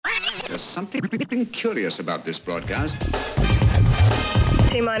something curious about this broadcast.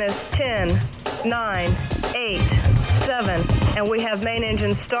 T-minus 10, 9, 8, 7, and we have main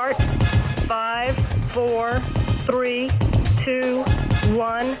engine start. 5, 4, 3, 2,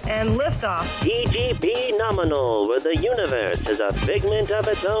 1, and liftoff. TGP nominal, where the universe is a figment of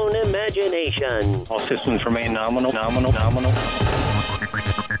its own imagination. All systems remain nominal.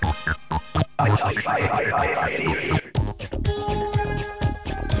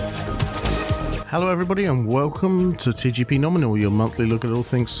 Hello everybody and welcome to TGP Nominal, your monthly look at all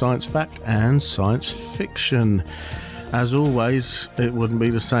things science fact and science fiction. As always, it wouldn't be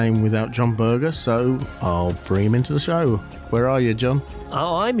the same without John Berger, so I'll bring him into the show. Where are you, John?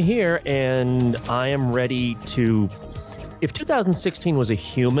 Oh, I'm here and I am ready to... If 2016 was a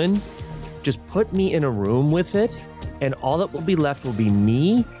human, just put me in a room with it and all that will be left will be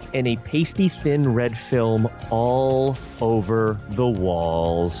me and a pasty thin red film all over the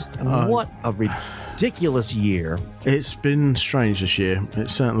walls. What a ridiculous year. It's been strange this year. It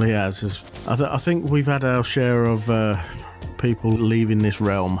certainly has. I think we've had our share of people leaving this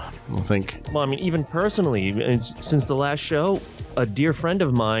realm, I think. Well, I mean, even personally, since the last show, a dear friend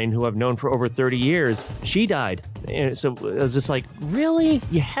of mine who I've known for over 30 years, she died. And so it was just like, really?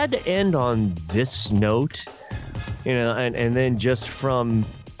 You had to end on this note? You know, and then just from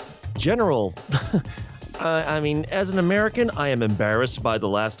general... I mean, as an American, I am embarrassed by the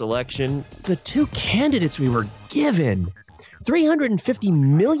last election. The two candidates we were given, 350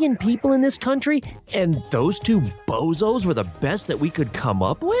 million people in this country, and those two bozos were the best that we could come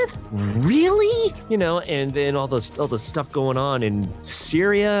up with? Really? You know, and then all the stuff going on in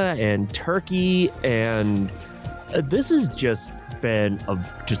Syria and Turkey, and this has just been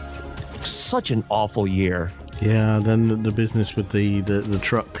just such an awful year. Yeah, then the business with the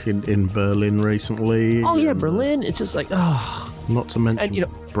truck in Berlin recently. Oh, yeah, Berlin. It's just like, oh. Not to mention and, you know,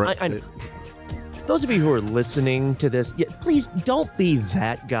 Brexit. Those of you who are listening to this, please don't be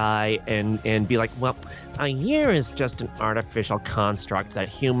that guy and be like, well, a year is just an artificial construct that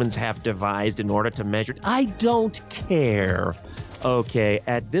humans have devised in order to measure. I don't care. Okay,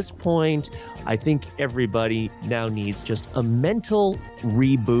 at this point, I think everybody now needs just a mental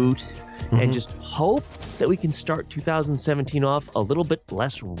reboot and just hope that we can start 2017 off a little bit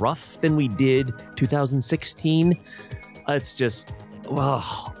less rough than we did 2016. It's just,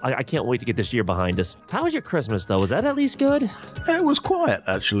 well, I can't wait to get this year behind us. How was your Christmas, though? Was that at least good? It was quiet,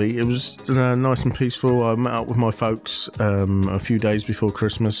 actually. It was nice and peaceful. I met up with my folks a few days before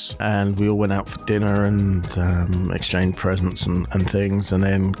Christmas, and we all went out for dinner and exchanged presents and things. And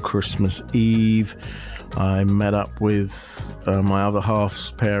then Christmas Eve, I met up with my other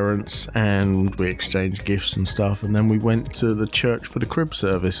half's parents and we exchanged gifts and stuff, and then we went to the church for the crib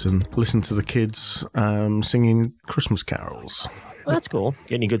service and listened to the kids singing Christmas carols. Well, that's cool.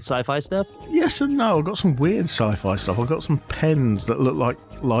 Get any good sci-fi stuff? Yes and no. I got some weird sci-fi stuff. I got some pens that look like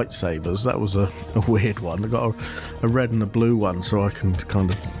lightsabers. That was a weird one. I got a red and a blue one so I can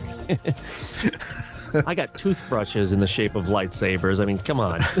kind of... I got toothbrushes in the shape of lightsabers. I mean, come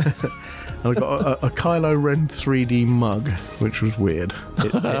on. I got a Kylo Ren 3D mug, which was weird.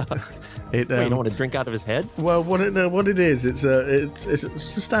 You don't want to drink out of his head? Well, what it is, it's a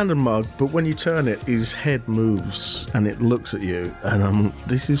standard mug, but when you turn it, his head moves and it looks at you, and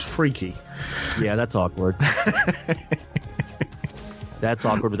this is freaky. Yeah, that's awkward. That's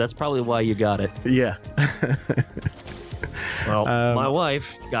awkward, but that's probably why you got it. Yeah. Well, my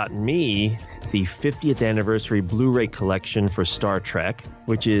wife got me the 50th anniversary Blu-ray collection for Star Trek,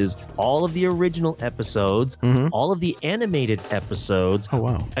 which is all of the original episodes, all of the animated episodes,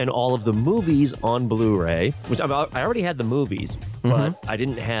 and all of the movies on Blu-ray, which I already had the movies, but I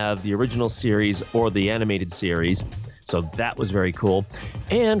didn't have the original series or the animated series. So that was very cool.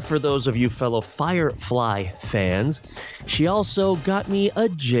 And for those of you fellow Firefly fans, she also got me a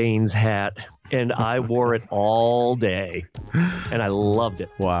Jane's hat. And I wore it all day, and I loved it.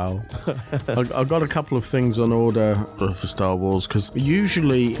 Wow. I got a couple of things on order for Star Wars, because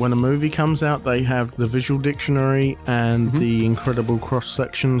usually when a movie comes out, they have the visual dictionary and the Incredible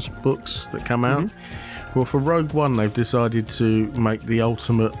Cross-Sections books that come out. Well, for Rogue One, they've decided to make the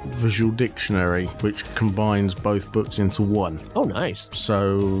ultimate visual dictionary, which combines both books into one. Oh, nice.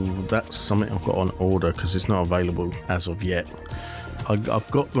 So that's something I've got on order, because it's not available as of yet. I've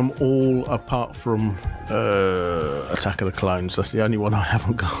got them all apart from Attack of the Clones. That's the only one I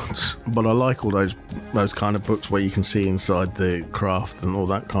haven't got. But I like all those kind of books where you can see inside the craft and all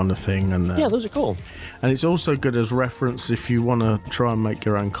that kind of thing. And yeah, those are cool. And it's also good as reference if you want to try and make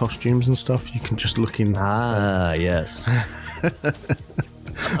your own costumes and stuff. You can just look in. Ah, yes.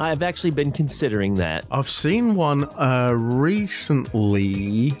 I've actually been considering that. I've seen one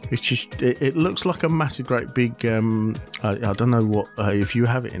recently, which is it looks like a massive, great big. I don't know what if you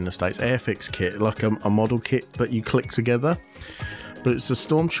have it in the States, Airfix kit, like a model kit that you click together. But it's a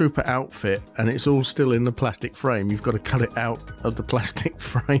Stormtrooper outfit, and it's all still in the plastic frame. You've got to cut it out of the plastic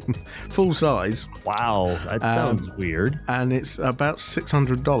frame, full size. Wow, that sounds weird. And it's about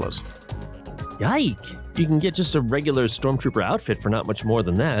 $600. Yike! You can get just a regular Stormtrooper outfit for not much more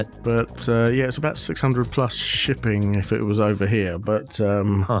than that. But yeah, it's about 600 plus shipping if it was over here. But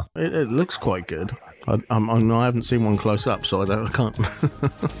it looks quite good. I haven't seen one close up, so I can't.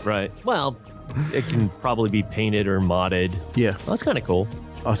 Right. Well, it can probably be painted or modded. Yeah. Well, that's kind of cool.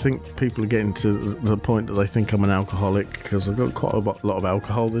 I think people are getting to the point that they think I'm an alcoholic because I've got quite a lot of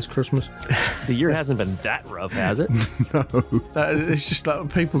alcohol this Christmas. The year hasn't been that rough, has it? No. It's just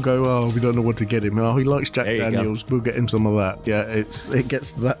like people go, oh, we don't know what to get him. Oh, he likes Jack Daniels. We'll get him some of that. Yeah, it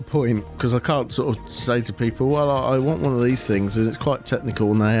gets to that point because I can't sort of say to people, well, I want one of these things, and it's quite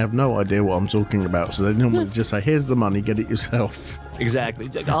technical and they have no idea what I'm talking about. So they normally just say, here's the money, get it yourself. Exactly.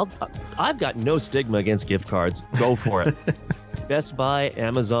 I've got no stigma against gift cards. Go for it. Best Buy,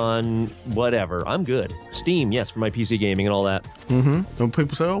 Amazon, whatever. I'm good. Steam, yes, for my PC gaming and all that. Mm-hmm. And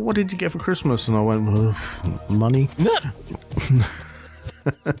people say, oh, what did you get for Christmas? And I went, money.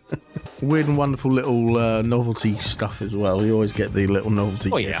 Weird and wonderful little novelty stuff as well. You always get the little novelty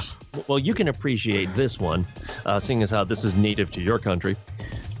gifts. Yeah. Well, you can appreciate this one, seeing as how this is native to your country.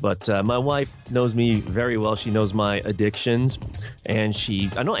 But my wife knows me very well. She knows my addictions. And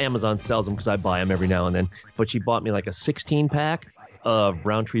I know Amazon sells them because I buy them every now and then. But she bought me like a 16-pack of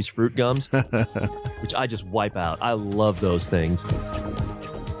Roundtree's fruit gums, which I just wipe out. I love those things.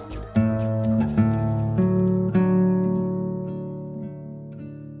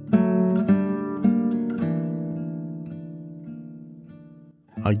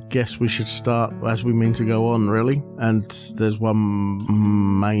 I guess we should start as we mean to go on, really. And there's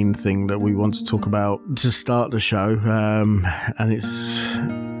one main thing that we want to talk about to start the show. And it's,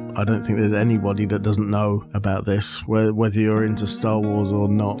 I don't think there's anybody that doesn't know about this, whether you're into Star Wars or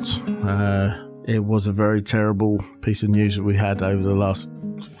not. It was a very terrible piece of news that we had over the last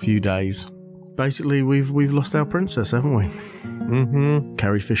few days. Basically, we've lost our princess, haven't we? Mm-hmm.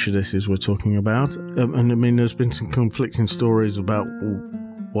 Carrie Fisher, this is we're talking about. And I mean, there's been some conflicting stories about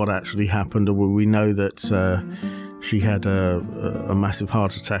what actually happened. We know that she had a massive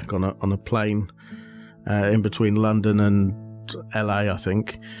heart attack on a plane in between London and LA, I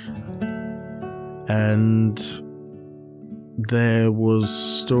think. And there was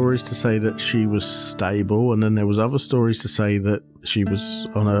stories to say that she was stable, and then there was other stories to say that she was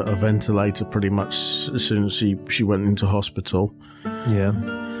on a ventilator pretty much as soon as she went into hospital. Yeah.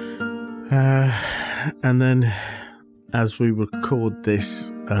 And then as we record this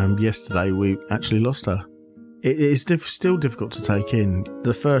yesterday, we actually lost her. It is still difficult to take in.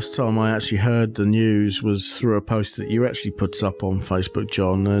 The first time I actually heard the news was through a post that you actually put up on Facebook,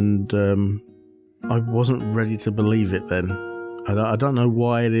 John, and I wasn't ready to believe it then. I don't know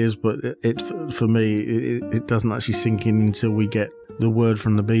why it is, but it for me, it doesn't actually sink in until we get the word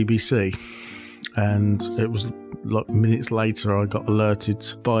from the BBC. And it was like minutes later I got alerted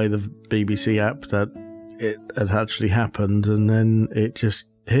by the BBC app that it had actually happened, and then it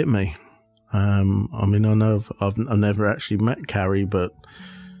just hit me. I mean, I know I've never actually met Carrie, but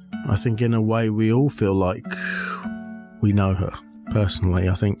I think in a way we all feel like we know her personally.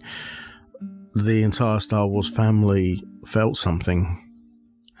 I think the entire Star Wars family felt something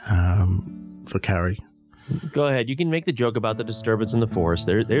for Carrie. Go ahead. You can make the joke about the disturbance in the Force.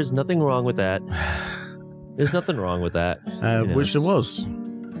 There's nothing wrong with that. There's nothing wrong with that. Which there was.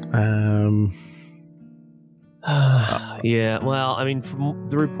 Yeah, well, I mean, from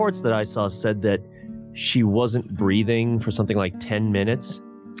the reports that I saw said that she wasn't breathing for something like 10 minutes.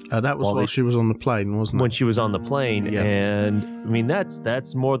 That was while she was on the plane, wasn't it? When she was on the plane. Yeah. And, I mean,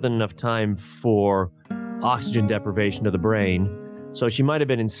 that's more than enough time for oxygen deprivation to the brain. So she might have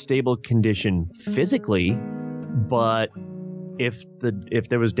been in stable condition physically, but if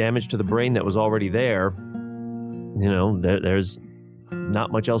there was damage to the brain that was already there, you know, there's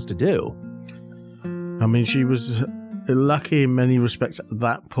not much else to do. I mean, she was lucky in many respects at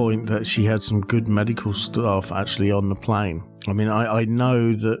that point that she had some good medical staff actually on the plane. I mean, I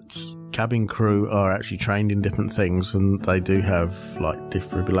know that cabin crew are actually trained in different things, and they do have like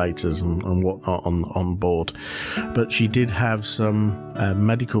defibrillators and whatnot on board. But she did have some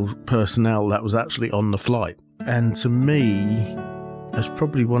medical personnel that was actually on the flight. And to me, that's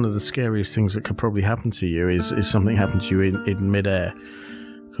probably one of the scariest things that could probably happen to you is something happened to you in midair.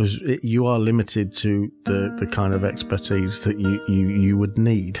 because you are limited to the kind of expertise that you would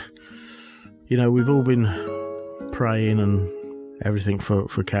need. You know, we've all been praying and everything for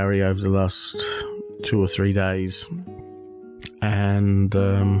Carrie over the last 2 or 3 days, and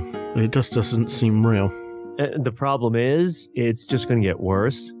it just doesn't seem real. The problem is, it's just going to get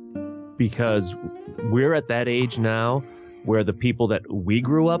worse, because we're at that age now where the people that we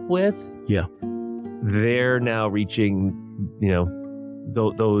grew up with, they're now reaching,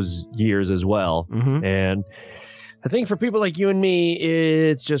 those years as well. Mm-hmm. And I think for people like you and me,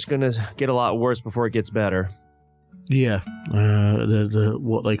 it's just going to get a lot worse before it gets better. Yeah. The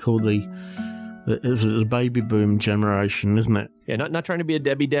what they call the baby boom generation, isn't it? Yeah, not trying to be a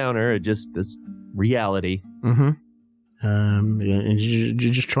Debbie Downer, it's reality. Mm-hmm. And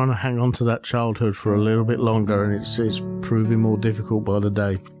you're just trying to hang on to that childhood for a little bit longer, and it's proving more difficult by the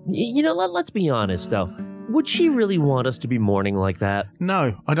day. Let's be honest, though. Would she really want us to be mourning like that?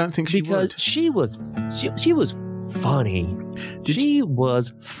 No, I don't think she would. Because she was funny. She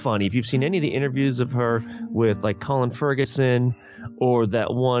was funny. If you've seen any of the interviews of her with, like, Colin Ferguson or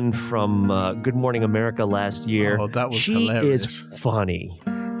that one from Good Morning America last year, that was hilarious. She is funny.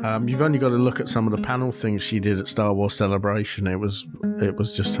 You've only got to look at some of the panel things she did at Star Wars Celebration. It was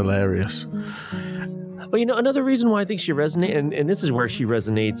just hilarious. Well, another reason why I think she resonates, and this is where she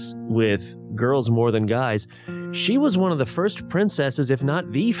resonates with girls more than guys, she was one of the first princesses, if not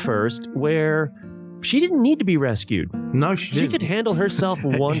the first, where she didn't need to be rescued. No, she didn't. She could handle herself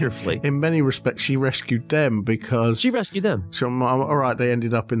wonderfully. In many respects, she rescued them because... She rescued them. So, all right, they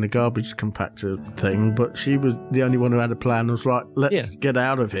ended up in the garbage compactor thing, but she was the only one who had a plan. Was right, let's get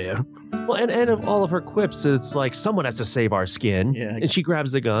out of here. Well, and of all of her quips, it's like, someone has to save our skin. Yeah. And she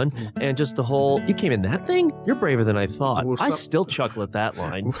grabs the gun, and just the whole, you came in that thing? You're braver than I thought. I still chuckle at that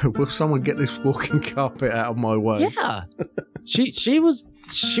line. Will someone get this walking carpet out of my way? Yeah. She was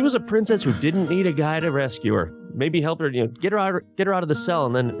a princess who didn't need a guy to rescue her. Maybe help her, get her out of the cell,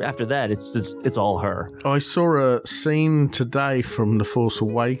 and then after that, it's all her. I saw a scene today from The Force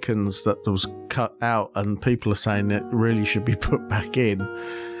Awakens that was cut out, and people are saying it really should be put back in.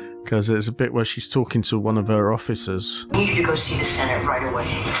 Because there's a bit where she's talking to one of her officers. I need you to go see the Senate right away.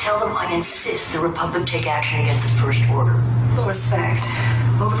 Tell them I insist the Republic take action against the First Order. The respect.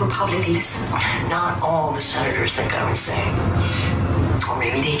 Will the Republic listen? Not all the senators think I'm insane. Or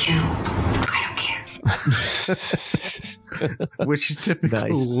maybe they do. I don't care. Which is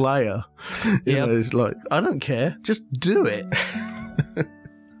typical Leia. It's like, I don't care. Just do it.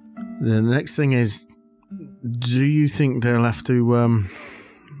 The next thing is, do you think they'll have to...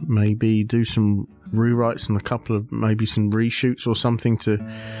 maybe do some rewrites and maybe some reshoots or something to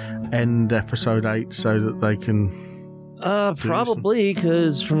end episode 8 so that they can... Probably,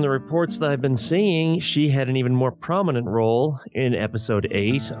 because from the reports that I've been seeing, she had an even more prominent role in episode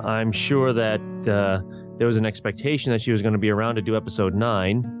 8. I'm sure that there was an expectation that she was going to be around to do episode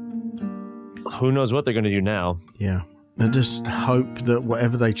 9. Who knows what they're going to do now? Yeah. I just hope that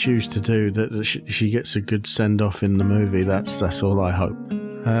whatever they choose to do, that she gets a good send-off in the movie. That's all I hope.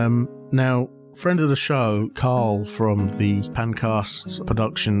 Now, friend of the show, Carl from the Pancast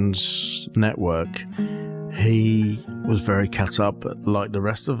Productions Network, he was very cut up, like the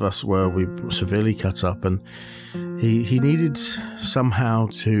rest of us were. We were severely cut up, and he needed somehow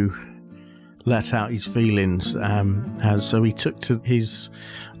to let out his feelings, and so he took to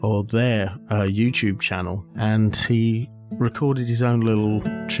their YouTube channel, and he recorded his own little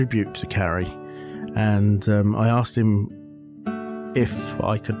tribute to Carrie, and I asked him if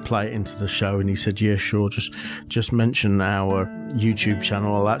I could play it into the show, and he said, yeah, sure, just mention our YouTube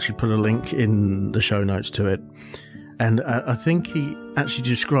channel. I'll actually put a link in the show notes to it. And I think he actually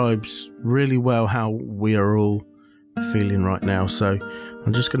describes really well how we are all feeling right now. So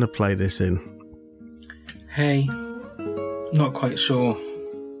I'm just going to play this in. Hey, not quite sure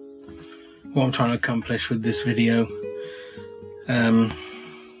what I'm trying to accomplish with this video.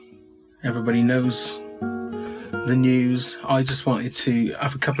 Everybody knows the news. I just wanted to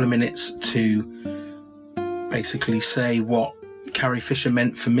have a couple of minutes to basically say what Carrie Fisher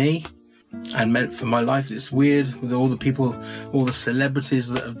meant for me and meant for my life. It's weird with all the people, all the celebrities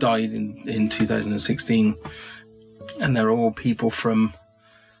that have died in 2016, and they're all people from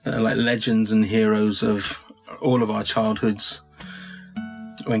like legends and heroes of all of our childhoods.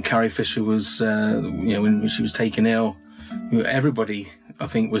 When Carrie Fisher was, when she was taken ill, everybody, I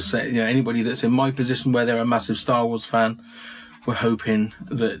think, was, anybody that's in my position where they're a massive Star Wars fan, were hoping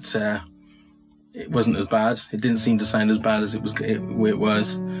that it wasn't as bad. It didn't seem to sound as bad as it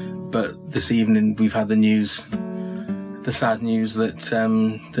was. But this evening we've had the sad news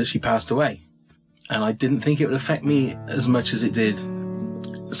that she passed away, and I didn't think it would affect me as much as it did.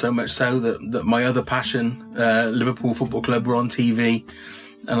 So much so that my other passion, Liverpool Football Club, were on TV,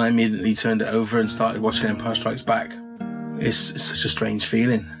 and I immediately turned it over and started watching Empire Strikes Back. It's such a strange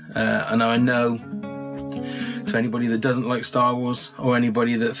feeling. And I know, to anybody that doesn't like Star Wars, or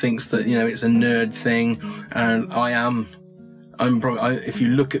anybody that thinks that, you know, it's a nerd thing, and if you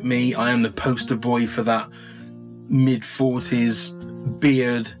look at me, I am the poster boy for that mid-40s,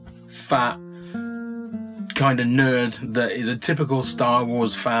 beard, fat, kind of nerd that is a typical Star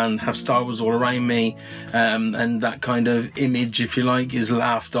Wars fan, have Star Wars all around me, and that kind of image, if you like, is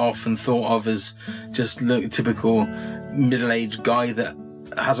laughed off and thought of as just a typical middle-aged guy that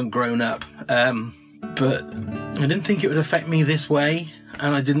hasn't grown up. But I didn't think it would affect me this way,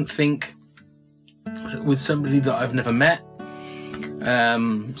 and I didn't think with somebody that I've never met,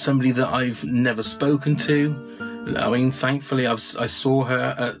 somebody that I've never spoken to. I mean, thankfully, I saw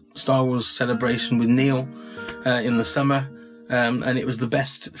her at Star Wars Celebration with Neil in the summer, and it was the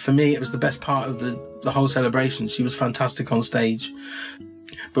best, for me, it was the best part of the whole celebration. She was fantastic on stage.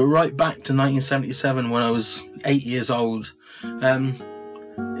 But right back to 1977, when I was 8 years old,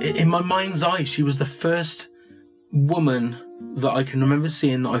 in my mind's eye, she was the first woman that I can remember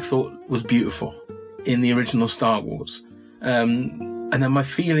seeing that I thought was beautiful in the original Star Wars. And then my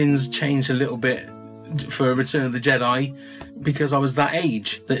feelings changed a little bit for Return of the Jedi, because I was that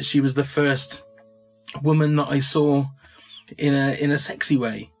age, that she was the first woman that I saw in a sexy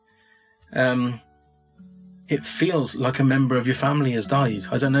way. It feels like a member of your family has died.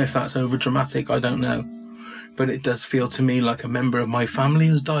 I don't know if that's over dramatic, I don't know, but it does feel to me like a member of my family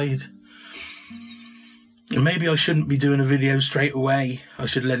has died. And maybe I shouldn't be doing a video straight away. I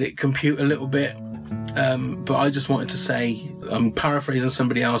should let it compute a little bit. But I just wanted to say, I'm paraphrasing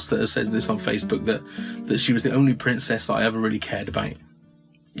somebody else that has said this on Facebook, that she was the only princess that I ever really cared about.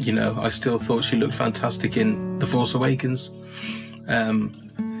 You know, I still thought she looked fantastic in The Force Awakens.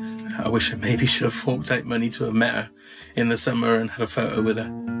 I wish I maybe should have forked out money to have met her in the summer and had a photo with her.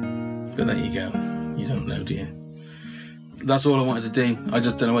 But there you go. You don't know, do you? That's all I wanted to do. I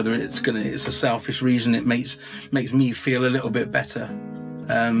just don't know whether it's a selfish reason. It makes me feel a little bit better.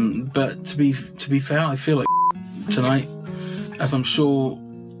 But to be fair, I feel like tonight, as I'm sure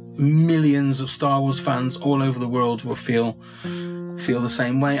millions of Star Wars fans all over the world will feel the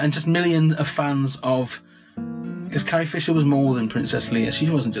same way, and just millions of fans of, because Carrie Fisher was more than Princess Leia. She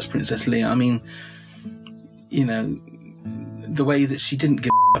wasn't just Princess Leia. I mean, you know, the way that she didn't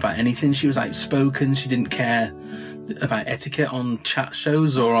give about anything. She was outspoken. She didn't care about etiquette on chat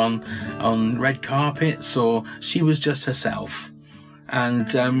shows or on red carpets, or she was just herself. And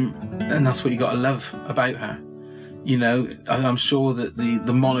that's what you got to love about her. You know, I'm sure that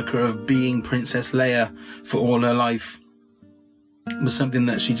the moniker of being Princess Leia for all her life was something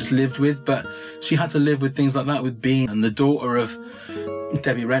that she just lived with, but she had to live with things like that, with being and the daughter of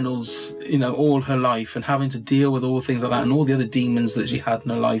Debbie Reynolds, you know, all her life, and having to deal with all things like that and all the other demons that she had in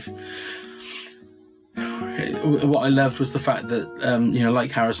her life. What I loved was the fact that, you know,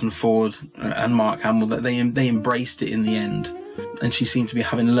 like Harrison Ford and Mark Hamill, that they embraced it in the end. And she seemed to be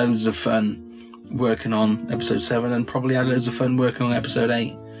having loads of fun working on episode 7, and probably had loads of fun working on episode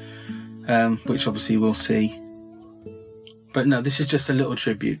 8, which obviously we'll see. But no, this is just a little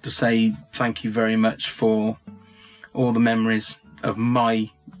tribute to say thank you very much for all the memories of my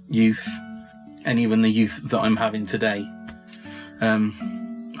youth, and even the youth that I'm having today. I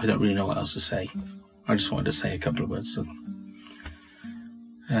don't really know what else to say. I just wanted to say a couple of words. So,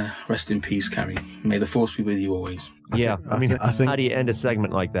 rest in peace, Carrie. May the force be with you always. Yeah, I mean, how do you end a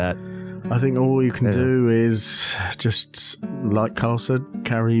segment like that? I think all you can do is just, like Carl said,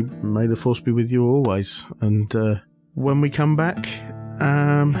 Carrie, may the force be with you always. And when we come back,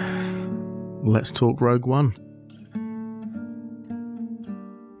 let's talk Rogue One.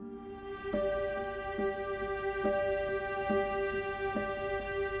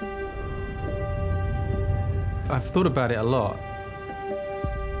 I've thought about it a lot.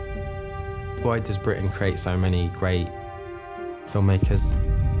 Why does Britain create so many great filmmakers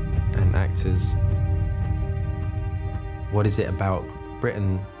and actors? What is it about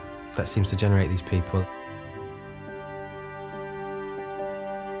Britain that seems to generate these people?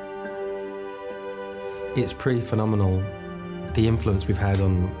 It's pretty phenomenal, the influence we've had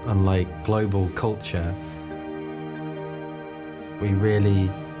on like global culture. We really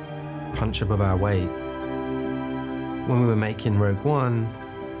punch above our weight. When we were making Rogue One,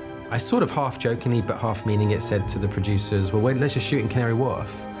 I sort of half jokingly but half meaning it said to the producers, well, wait, let's just shoot in Canary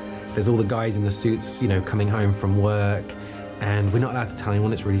Wharf. There's all the guys in the suits, you know, coming home from work, and we're not allowed to tell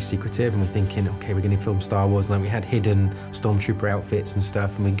anyone, it's really secretive, and we're thinking, okay, we're going to film Star Wars, and then we had hidden Stormtrooper outfits and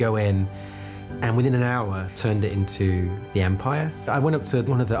stuff, and we go in, and within an hour turned it into the Empire. I went up to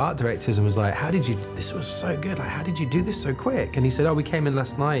one of the art directors and was like, this was so good, like, how did you do this so quick? And he said, we came in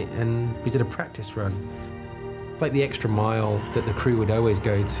last night and we did a practice run. Like the extra mile that the crew would always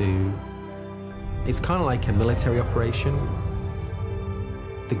go to. It's kind of like a military operation.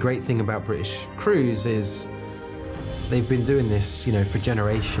 The great thing about British crews is they've been doing this, for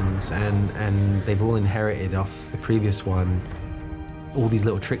generations, and they've all inherited off the previous one all these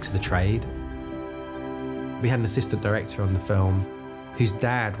little tricks of the trade. We had an assistant director on the film whose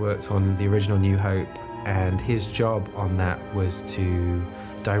dad worked on the original New Hope, and his job on that was to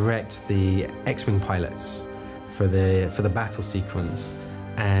direct the X-Wing pilots for the battle sequence.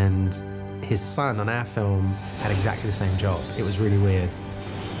 And his son on our film had exactly the same job. It was really weird.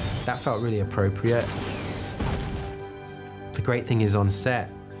 That felt really appropriate. The great thing is on set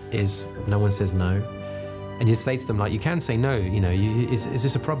is no one says no. And you'd say to them, like, you can say no, is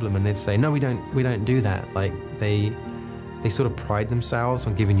this a problem? And they'd say, no, we don't do that. Like, they sort of pride themselves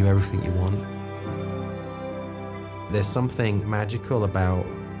on giving you everything you want. There's something magical about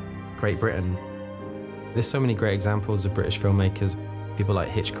Great Britain. There's so many great examples of British filmmakers, people like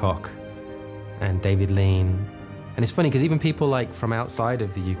Hitchcock and David Lean. And it's funny because even people like from outside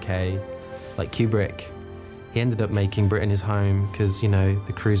of the UK, like Kubrick, he ended up making Britain his home because,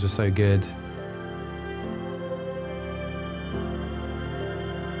 the crews were so good.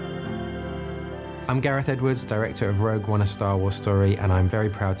 I'm Gareth Edwards, director of Rogue One, A Star Wars Story, and I'm very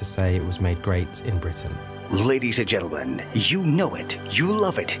proud to say it was made great in Britain. Ladies and gentlemen, you know it, you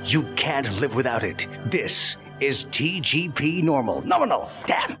love it, you can't live without it. This is TGP Normal. Nominal,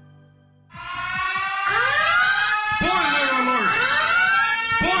 damn! Spoiler alert!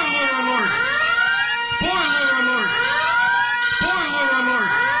 Spoiler alert! Spoiler alert! Spoiler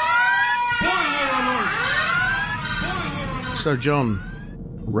alert! Spoiler alert! So, John,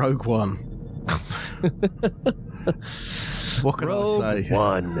 Rogue One. What can I say?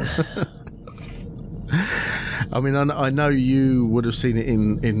 One. I mean, I know you would have seen it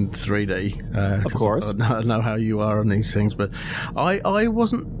in 3D. Of course. I know how you are on these things, but I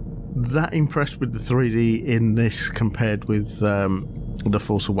wasn't that impressed with the 3D in this compared with The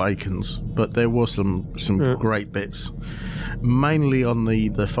Force Awakens, but there was some great bits, mainly on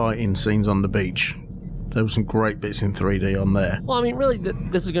the fighting scenes on the beach. There were some great bits in 3D on there. Well, I mean, really,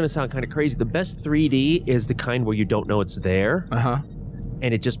 this is going to sound kind of crazy. The best 3D is the kind where you don't know it's there.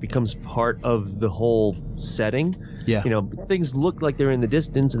 And it just becomes part of the whole setting. Yeah. Things look like they're in the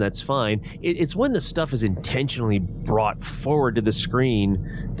distance, and that's fine. It's when the stuff is intentionally brought forward to the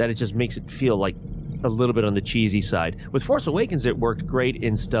screen that it just makes it feel like a little bit on the cheesy side. With Force Awakens, it worked great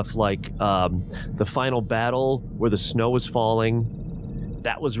in stuff like the final battle where the snow was falling.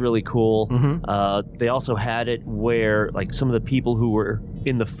 That was really cool. They also had it where, like, some of the people who were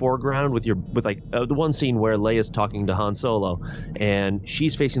in the foreground with the one scene where Leia's talking to Han Solo and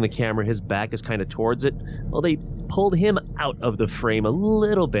she's facing the camera, his back is kind of towards it. Well, they pulled him out of the frame a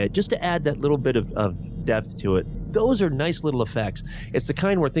little bit just to add that little bit of depth to it. Those are nice little effects. It's the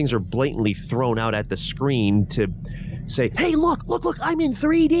kind where things are blatantly thrown out at the screen to say, hey, look, I'm in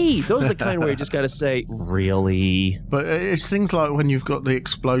 3D. Those are the kind where you just got to say, really? But it's things like when you've got the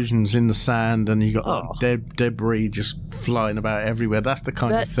explosions in the sand and you got debris just flying about everywhere. That's the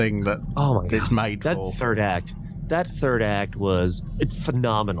kind of thing that it's made for. That third act was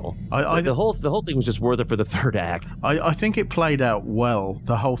phenomenal. The whole thing was just worth it for the third act. I think it played out well.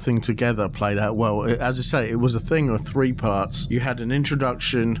 The whole thing together played out well. As I say, it was a thing of 3 parts. You had an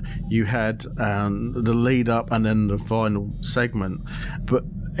introduction, you had the lead up, and then the final segment. But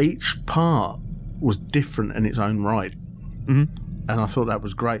each part was different in its own right. And I thought that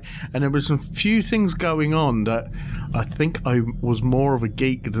was great. And there was a few things going on that I think I was more of a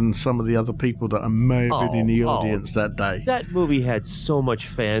geek than some of the other people that may have been in the audience that day. That movie had so much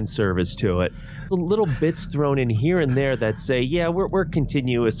fan service to it. The little bits thrown in here and there that say, yeah, we're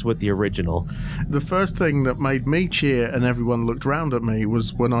continuous with the original. The first thing that made me cheer and everyone looked round at me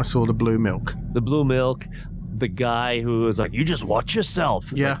was when I saw the blue milk. The blue milk. The guy who was like, you just watch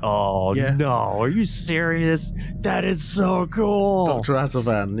yourself. It's like, no, are you serious? That is so cool. Dr.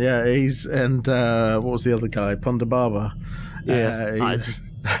 Azavan, what was the other guy? Ponda Baba.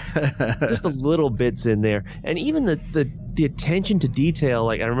 Just the little bits in there. And even the attention to detail,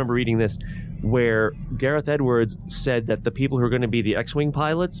 like I remember reading this, where Gareth Edwards said that the people who are going to be the X-Wing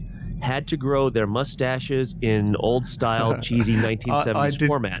pilots, had to grow their mustaches in old-style, cheesy 1970s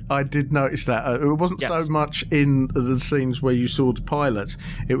format. I did notice that. It wasn't so much in the scenes where you saw the pilots.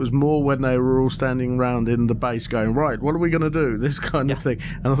 It was more when they were all standing around in the base going, right, what are we going to do? This kind of thing.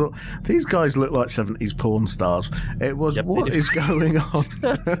 And I thought, these guys look like 70s porn stars. It was, what is going on?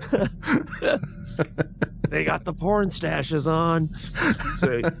 They got the porn stashes on.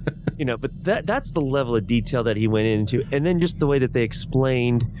 So, but that's the level of detail that he went into. And then just the way that they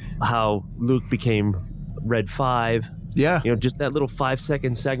explained how Luke became Red 5. Yeah. Just that little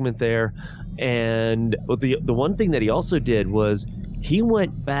 5-second segment there. And the one thing that he also did was he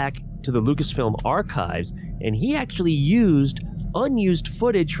went back to the Lucasfilm archives and he actually used unused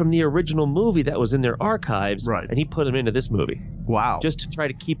footage from the original movie that was in their archives, right, and he put them into this movie. Wow. Just to try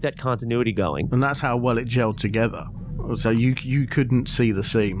to keep that continuity going. And that's how well it gelled together. So you couldn't see the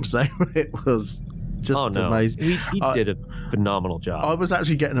seams. It was just amazing. He did a phenomenal job. I was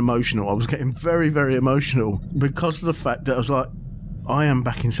actually getting emotional. I was getting very, very emotional because of the fact that I was like, I am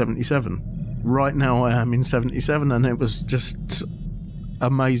back in 77. Right now I am in 77, and it was just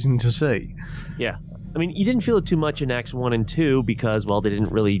amazing to see. Yeah. I mean, you didn't feel it too much in Acts 1 and 2 because, well, they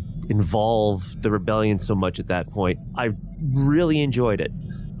didn't really involve the rebellion so much at that point. I really enjoyed it.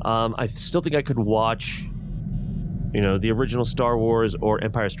 I still think I could watch, the original Star Wars or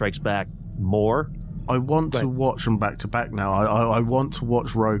Empire Strikes Back more. I want to watch them back to back now. I want to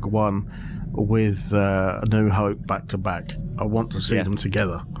watch Rogue One with A New Hope back to back. I want to see them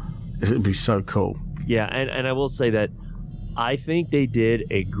together. It would be so cool. Yeah, and I will say that I think they did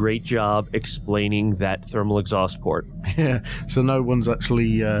a great job explaining that thermal exhaust port. Yeah, so no one's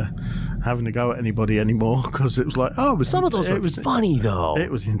actually having to go at anybody anymore because it was like, some of those were funny though.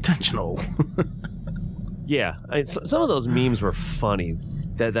 It was intentional. Yeah, some of those memes were funny.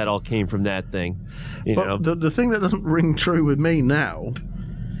 That all came from that thing. But the thing that doesn't ring true with me now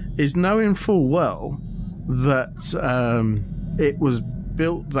is knowing full well that it was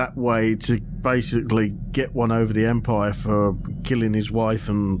built that way to basically get one over the Empire for killing his wife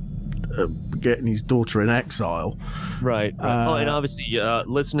and getting his daughter in exile. Right. And obviously,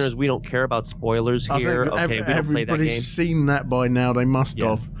 listeners, we don't care about spoilers here. I think we don't play that game. Everybody's seen that by now. They must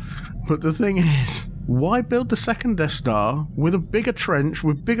have. But the thing is, why build the second Death Star with a bigger trench,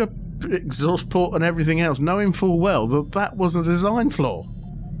 with bigger exhaust port and everything else, knowing full well that was a design flaw?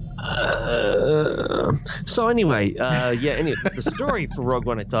 So anyway, the story for Rogue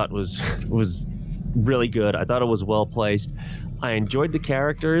One I thought was really good. I thought it was well placed. I enjoyed the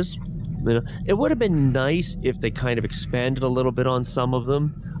characters. It would have been nice if they kind of expanded a little bit on some of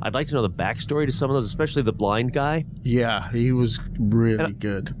them. I'd like to know the backstory to some of those, especially the blind guy. Yeah, he was really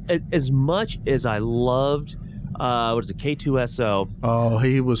good. As much as I loved, K2SO. Oh,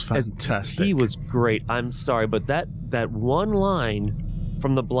 he was fantastic. He was great. I'm sorry, but that one line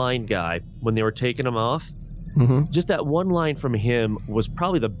from the blind guy when they were taking him off, just that one line from him was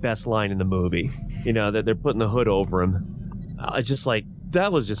probably the best line in the movie. That they're putting the hood over him. I just like,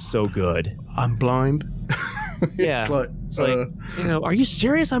 that was just so good. I'm blind. Yeah. It's like, are you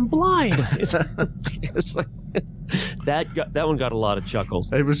serious? I'm blind. It's like that one got a lot of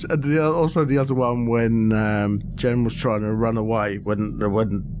chuckles. It was also the other one when Jen was trying to run away when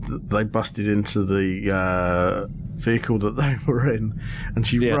they busted into the vehicle that they were in, and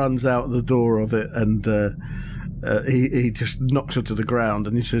she runs out the door of it, and he just knocked her to the ground,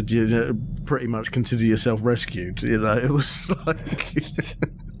 and he said, pretty much consider yourself rescued. It was like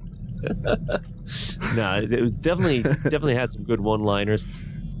no, it was definitely had some good one-liners.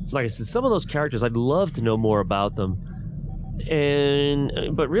 Like I said, some of those characters, I'd love to know more about them.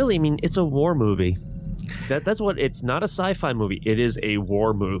 But really, I mean, it's a war movie. That's what it's not a sci-fi movie. It is a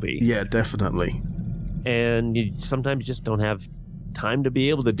war movie. Yeah, definitely. And you sometimes just don't have time to be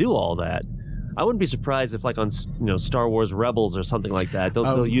able to do all that. I wouldn't be surprised if, like on Star Wars Rebels or something like that,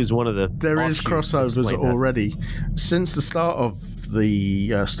 they'll use one of the. There is crossovers already since the start of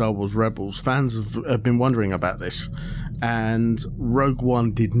the Star Wars Rebels. Fans have been wondering about this, and Rogue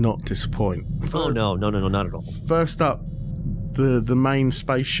One did not disappoint. No, not at all. First up, the main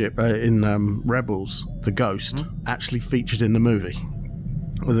spaceship in Rebels, the Ghost, actually featured in the movie.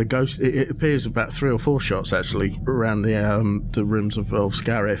 The Ghost, it appears about 3 or 4 shots actually around the rims of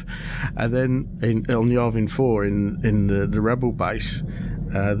Scarif, and then on Yavin 4 in the Rebel base,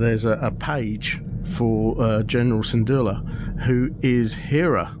 there's a page for General Syndulla, who is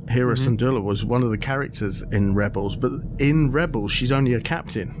Hera. Hera Syndulla was one of the characters in Rebels, but in Rebels she's only a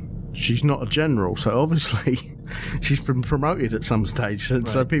captain. She's not a general, so obviously she's been promoted at some stage. And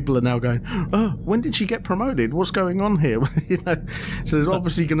so people are now going, oh, when did she get promoted? What's going on here? So there's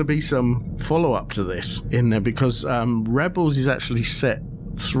obviously going to be some follow-up to this in there, because Rebels is actually set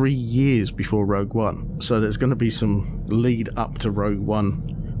 3 years before Rogue One. So there's going to be some lead up to Rogue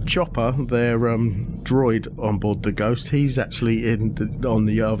One. Chopper, their droid on board the Ghost, he's actually on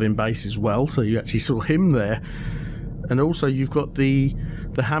the Yavin base as well, so you actually saw him there. And also you've got the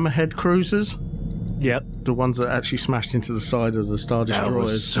Hammerhead cruisers. Yep. The ones that actually smashed into the side of the Star Destroyers. That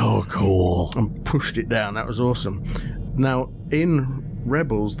was so cool. And pushed it down. That was awesome. Now, in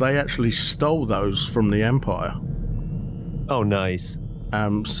Rebels, they actually stole those from the Empire. Oh, nice.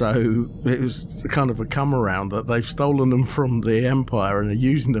 So it was kind of a come around that they've stolen them from the Empire and are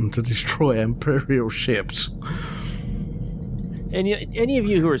using them to destroy Imperial ships. And any of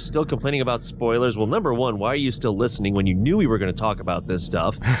you who are still complaining about spoilers, well, number one, why are you still listening when you knew we were going to talk about this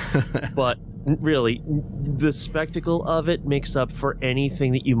stuff? But really, the spectacle of it makes up for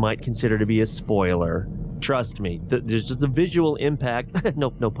anything that you might consider to be a spoiler. Trust me, there's just the visual impact, no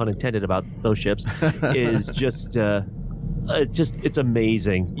pun intended about those ships, is just... it's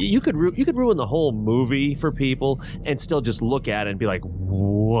amazing. You could ruin the whole movie for people and still just look at it and be like,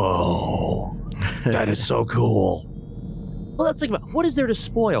 whoa, that is so cool. Well, let's think about what is there to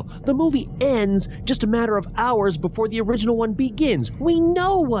spoil. The movie ends just a matter of hours before the original one begins. We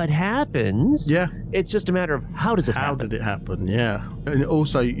know what happens. Yeah. It's just a matter of how does it happen. How did it happen, yeah. And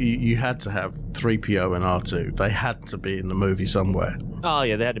also, you had to have 3PO and R2. They had to be in the movie somewhere. Oh,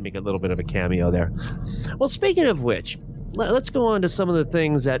 yeah, they had to make a little bit of a cameo there. Well, speaking of which, let's go on to some of the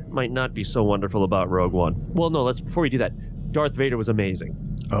things that might not be so wonderful about Rogue One. Well, no, before we do that, Darth Vader was amazing.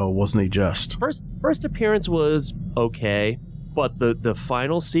 Oh, wasn't he just? First appearance was okay, but the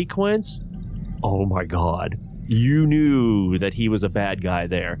final sequence, oh my God. You knew that he was a bad guy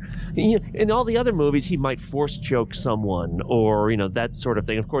there. In all the other movies, he might force choke someone or, that sort of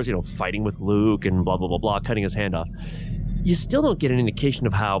thing. Of course, fighting with Luke and blah, blah, blah, blah, cutting his hand off. You still don't get an indication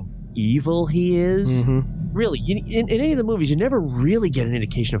of how evil he is. Mm-hmm. Really, in any of the movies, you never really get an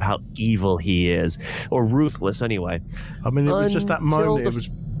indication of how evil he is, or ruthless anyway. I mean, it was just that moment, it was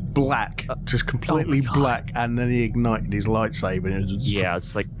black, just completely black, and then he ignited his lightsaber. And it was just... Yeah,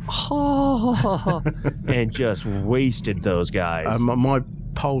 it's like, and just wasted those guys. My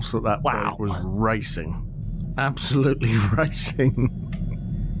pulse at that point was racing. Absolutely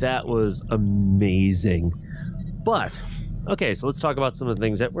racing. That was amazing. But, okay, so let's talk about some of the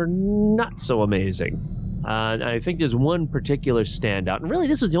things that were not so amazing. I think there's one particular standout, and really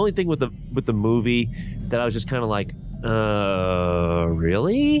this was the only thing with the movie that I was just kind of like,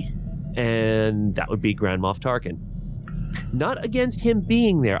 really? And that would be Grand Moff Tarkin. Not against him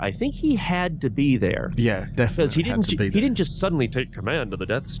being there. I think he had to be there. Yeah, definitely. Because he didn't just suddenly take command of the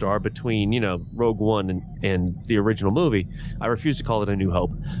Death Star between, Rogue One and the original movie. I refuse to call it A New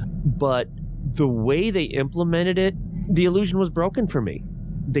Hope. But the way they implemented it, the illusion was broken for me.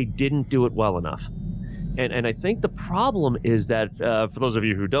 They didn't do it well enough. And I think the problem is that, for those of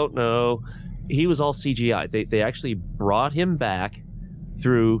you who don't know, he was all CGI. They actually brought him back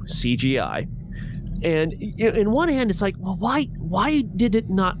through CGI. And in one hand, it's like, well, why did it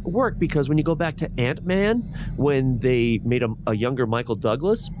not work? Because when you go back to Ant-Man, when they made a younger Michael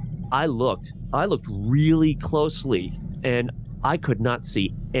Douglas, I looked really closely, and I could not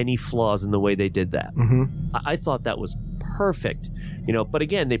see any flaws in the way they did that. Mm-hmm. I thought that was perfect, But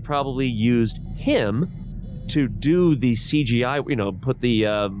again, they probably used him to do the CGI, put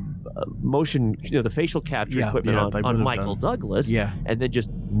the motion, the facial capture equipment on Michael Douglas, and then just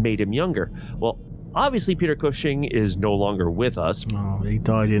made him younger. Well, obviously Peter Cushing is no longer with us. Oh, he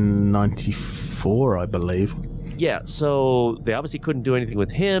died in 94, I believe. Yeah, so they obviously couldn't do anything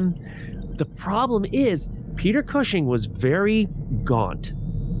with him. The problem is Peter Cushing was very gaunt.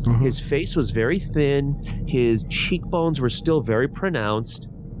 Mm-hmm. His face was very thin. His cheekbones were still very pronounced.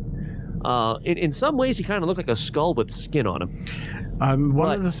 In some ways, he kind of looked like a skull with skin on him.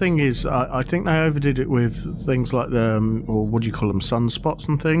 One of the things is, I think they overdid it with things like or what do you call them, sunspots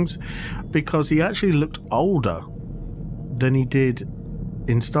and things, because he actually looked older than he did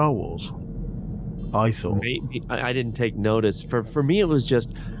in Star Wars, I thought. Maybe, I didn't take notice. For me, it was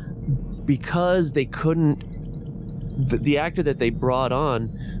just because they couldn't... The actor that they brought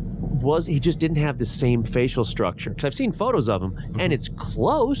on he just didn't have the same facial structure. Because I've seen photos of him, and it's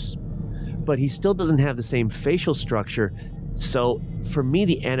close, but he still doesn't have the same facial structure. So for me,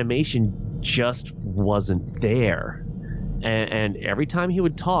 the animation just wasn't there. And every time he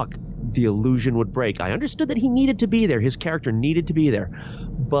would talk, the illusion would break. I understood that he needed to be there. His character needed to be there.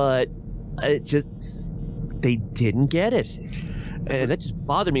 But they didn't get it. And that just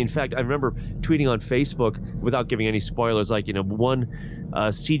bothered me. In fact, I remember tweeting on Facebook, without giving any spoilers, like, one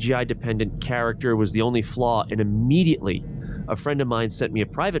CGI-dependent character was the only flaw, and immediately a friend of mine sent me a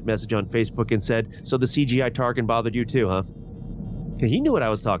private message on Facebook and said, so the CGI Tarkin bothered you too, huh? He knew what I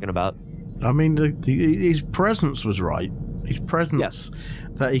was talking about. I mean, his presence was right. His presence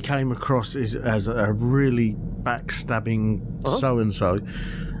that he came across as a really backstabbing so-and-so.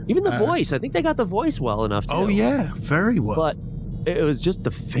 Even the voice. I think they got the voice well enough, too. Oh, yeah. Very well. But it was just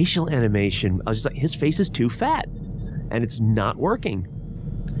the facial animation. I was just like, his face is too fat. And it's not working.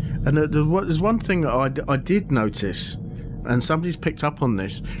 And there's one thing that I did notice, and somebody's picked up on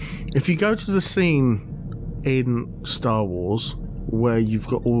this. If you go to the scene in Star Wars where you've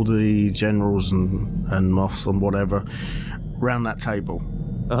got all the generals and Moffs and whatever around that table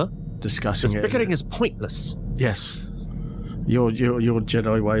discussing the it. bickering is pointless. Yes. Your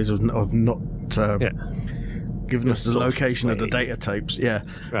Jedi ways of not giving us the location of the data tapes. Yeah.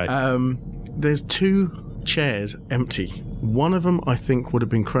 Right. There's 2 chairs empty. One of them, I think, would have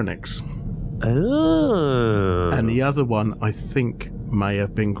been Krennic's. Oh. And the other one, I think, may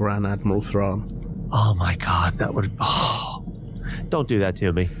have been Grand Admiral Thrawn. Oh, my God. That would... Oh. Don't do that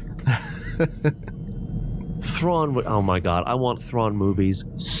to me. Thrawn would... Oh, my God. I want Thrawn movies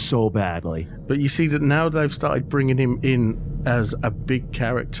so badly. But you see that now they've started bringing him in as a big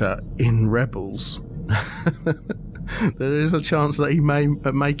character in Rebels. There is a chance that he may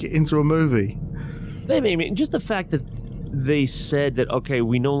make it into a movie. I mean, just the fact that they said that, okay,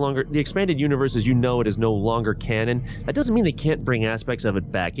 we no longer... The expanded universe, as you know it, is no longer canon. That doesn't mean they can't bring aspects of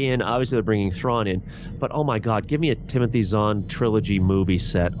it back in. Obviously, they're bringing Thrawn in. But, oh, my God, give me a Timothy Zahn trilogy movie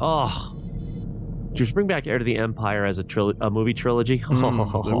set. Oh... Just bring back Heir to the Empire as a movie trilogy.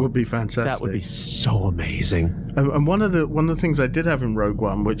 That would be fantastic. That would be so amazing. And one of the things they did have in Rogue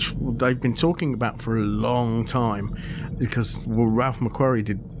One, which they've been talking about for a long time, because Ralph McQuarrie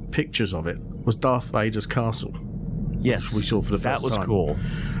did pictures of it, was Darth Vader's castle. Yes, which we saw for the first time. That was cool.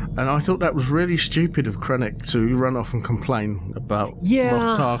 And I thought that was really stupid of Krennic to run off and complain about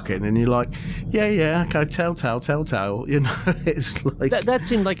Moff Tarkin. And you're like, yeah, okay, tell. You know, it's like that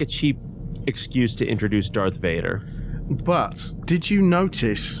seemed like a cheap excuse to introduce Darth Vader. But did you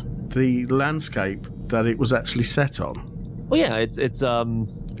notice the landscape that it was actually set on? Well, yeah, it's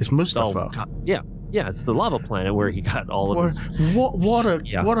Mustafar. Oh, yeah, it's the lava planet where he got all of his... What a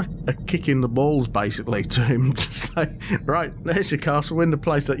kick in the balls, basically, to him to say, right, there's your castle in the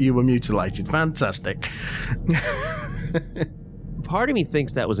place that you were mutilated. Fantastic. Part of me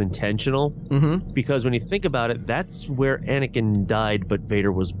thinks that was intentional, because when you think about it, that's where Anakin died, but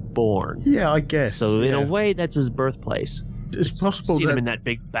Vader was born. Yeah, I guess. So in a way, that's his birthplace. It's possible that... him in that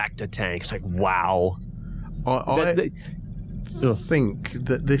big Bacta tank. It's like, wow. I think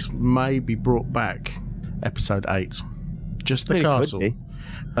that this may be brought back, Episode 8. Just the castle.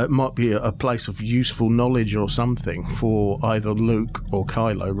 It might be a place of useful knowledge or something for either Luke or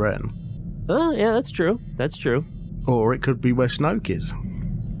Kylo Ren. Oh, yeah, that's true. That's true. Or it could be where Snoke is.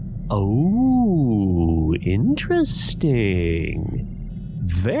 Oh, interesting.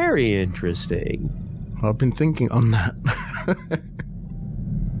 Very interesting. I've been thinking on that.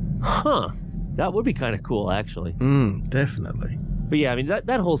 Huh. That would be kind of cool, actually. Definitely. But yeah, I mean,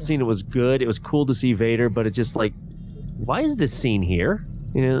 that whole scene was good. It was cool to see Vader, but it's just like, why is this scene here?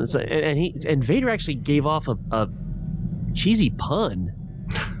 You know, and Vader actually gave off a cheesy pun.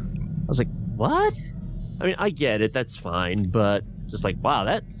 I was like, what? I mean, I get it, that's fine, but just like, wow,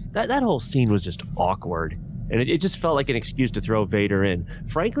 that whole scene was just awkward. And it just felt like an excuse to throw Vader in.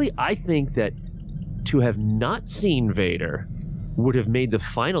 Frankly, I think that to have not seen Vader would have made the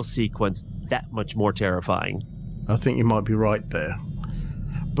final sequence that much more terrifying. I think you might be right there.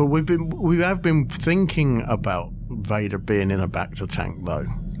 But we have been thinking about Vader being in a Bacta tank, though.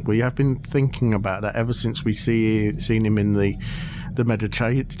 We have been thinking about that ever since we seen him in the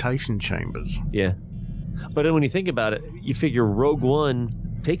meditation chambers. Yeah. But then when you think about it, you figure Rogue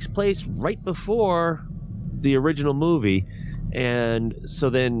One takes place right before the original movie. And so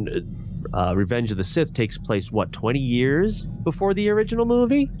then Revenge of the Sith takes place, 20 years before the original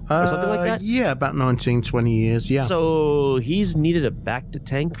movie? Or something like that? Yeah, about 19, 20 years, yeah. So he's needed a Bacta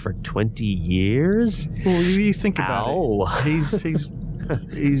tank for 20 years? Well, you think about it.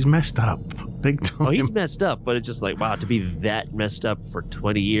 He's messed up big time. Oh, he's messed up, but it's just like, wow, to be that messed up for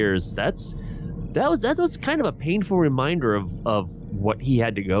 20 years, that was kind of a painful reminder of what he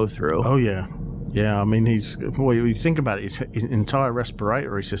had to go through. Oh, yeah. Yeah, I mean, you think about it, his entire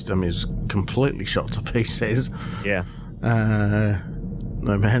respiratory system is completely shot to pieces. Yeah.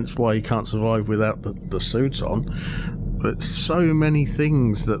 Hence why he can't survive without the suits on. But so many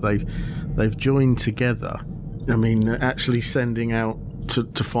things that they've joined together. I mean, actually sending out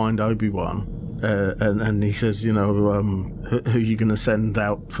to find Obi-Wan. And he says, you know, who are you going to send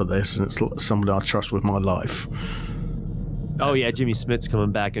out for this? And it's somebody I trust with my life. Oh, yeah, Jimmy Smith's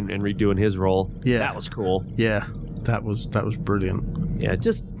coming back and redoing his role. Yeah. That was cool. Yeah. That was brilliant. Yeah,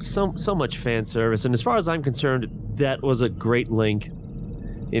 just so much fan service. And as far as I'm concerned, that was a great link,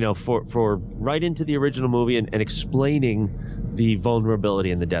 for right into the original movie and explaining the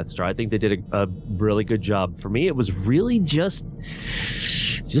vulnerability in the Death Star. I think they did a really good job. For me, it was really just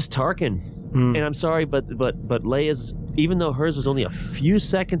Tarkin. And I'm sorry, but Leia's, even though hers was only a few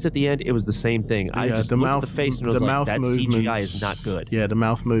seconds at the end, it was the same thing. I just looked at the face and was like, that CGI is not good. Yeah, the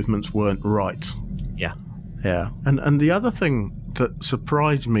mouth movements weren't right. Yeah. Yeah. And the other thing that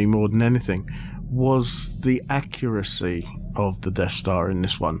surprised me more than anything was the accuracy of the Death Star in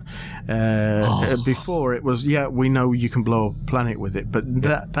this one. Before it was, we know you can blow up a planet with it, but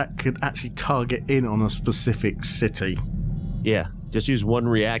that could actually target in on a specific city. Yeah. Just use one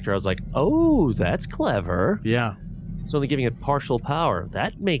reactor. I was like, oh, that's clever. Yeah. It's only giving it partial power.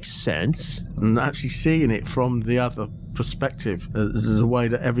 That makes sense. And actually seeing it from the other perspective, the way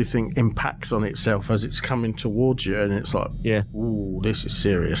that everything impacts on itself as it's coming towards you, and it's like, ooh, this is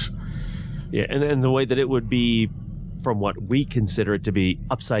serious. Yeah, and the way that it would be, from what we consider it to be,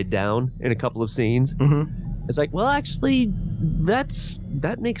 upside down in a couple of scenes. Mm-hmm. It's like, well, actually,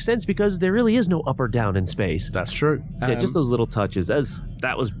 that makes sense because there really is no up or down in space. That's true. So yeah, just those little touches.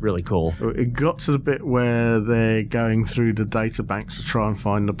 That was really cool. It got to the bit where they're going through the data banks to try and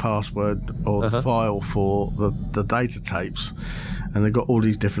find the password or the file for the data tapes. And they've got all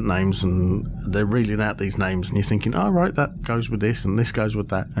these different names, and they're reeling out these names, and you're thinking, oh, right, that goes with this, and this goes with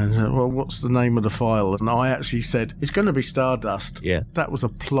that. And, well, what's the name of the file? And I actually said, it's going to be Stardust. Yeah. That was a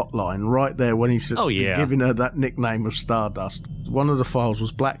plot line right there when he said, giving her that nickname of Stardust. One of the files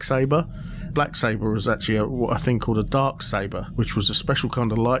was Black Saber. Black Saber was actually what I think called a Dark Saber, which was a special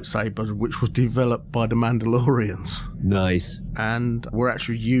kind of lightsaber which was developed by the Mandalorians. Nice. And were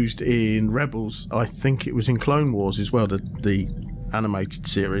actually used in Rebels. I think it was in Clone Wars as well, the animated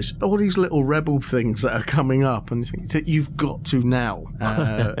series. All these little rebel things that are coming up, and you think that you've got to now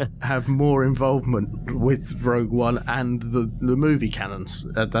have more involvement with Rogue One and the movie canons.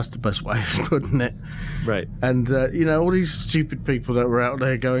 That's the best way of putting it. Right. And all these stupid people that were out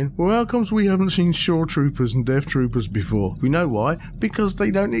there going, well, how comes we haven't seen Shore Troopers and Death Troopers before? We know why. Because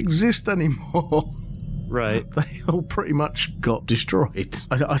they don't exist anymore. Right. They all pretty much got destroyed.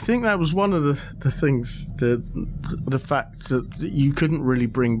 I think that was one of the things, the fact that you couldn't really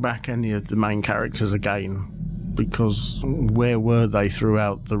bring back any of the main characters again, because where were they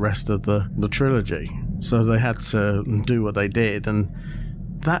throughout the rest of the trilogy? So they had to do what they did, and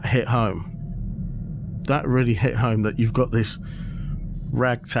that hit home. That really hit home, that you've got this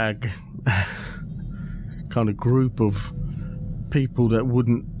ragtag kind of group of people that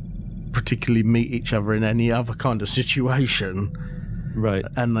wouldn't particularly meet each other in any other kind of situation, right?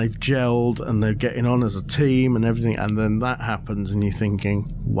 And they've gelled and they're getting on as a team and everything, and then that happens and you're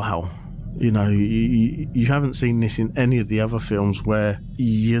thinking, wow, you haven't seen this in any of the other films, where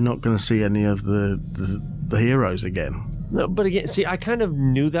you're not going to see any of the heroes again. No, but again, see, I kind of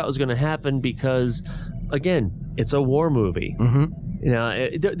knew that was going to happen because, again, it's a war movie.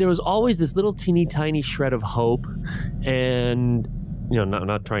 Mm-hmm. There was always this little teeny tiny shred of hope, and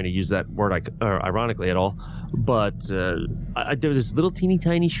not trying to use that word ironically at all, but there was this little teeny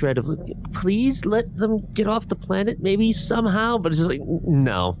tiny shred of, please let them get off the planet maybe somehow, but it's just like,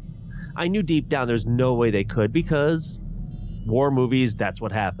 no. I knew deep down there's no way they could, because war movies, that's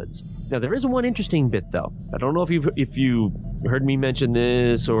what happens. Now, there is one interesting bit, though. I don't know if you heard me mention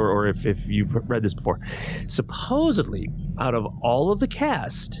this or if you've read this before. Supposedly, out of all of the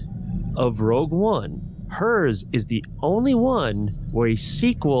cast of Rogue One, hers is the only one where a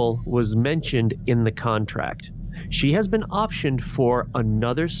sequel was mentioned in the contract. She has been optioned for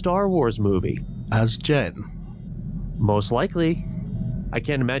another Star Wars movie. As Jen? Most likely. I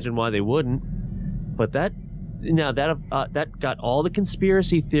can't imagine why they wouldn't. But that got all the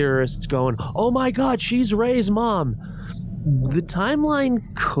conspiracy theorists going, oh my God, she's Rey's mom. The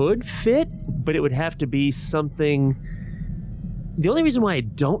timeline could fit, but it would have to be something. The only reason why I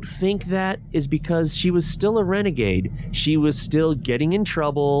don't think that is because she was still a renegade. She was still getting in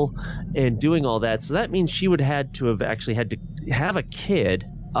trouble and doing all that. So that means she would had to have a kid.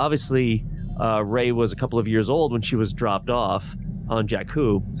 Obviously, Rey was a couple of years old when she was dropped off on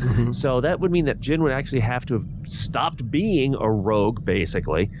Jakku. Mm-hmm. So that would mean that Jyn would actually have to have stopped being a rogue,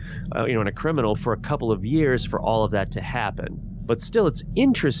 basically, and a criminal for a couple of years for all of that to happen. But still, it's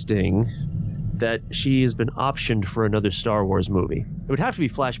interesting that she's been optioned for another Star Wars movie. It would have to be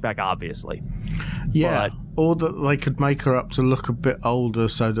flashback, obviously. Yeah, or that they could make her up to look a bit older,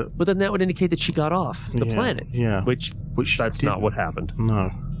 so that. But then that would indicate that she got off the planet. Yeah, which that's not what happened.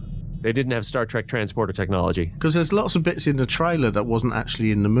 No. They didn't have Star Trek transporter technology. Because there's lots of bits in the trailer that wasn't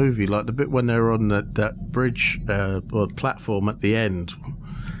actually in the movie, like the bit when they're on that bridge or platform at the end.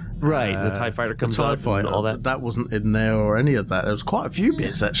 Right, the TIE fighter comes up and all that. That wasn't in there or any of that. There was quite a few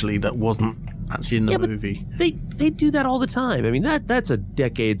bits, actually, that wasn't actually in the movie. They do that all the time. I mean, that's a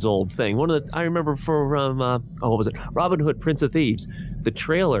decades-old thing. I remember from, what was it? Robin Hood, Prince of Thieves. The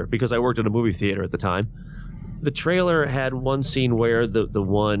trailer, because I worked at a movie theater at the time, the trailer had one scene where the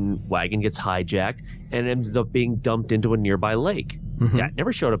one wagon gets hijacked and ends up being dumped into a nearby lake. Mm-hmm. That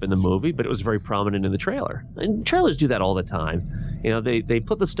never showed up in the movie, but it was very prominent in the trailer. And trailers do that all the time. You know, they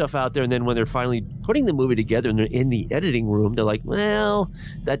put the stuff out there, and then when they're finally putting the movie together and they're in the editing room, they're like, well,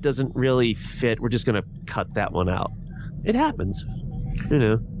 that doesn't really fit. We're just going to cut that one out. It happens, you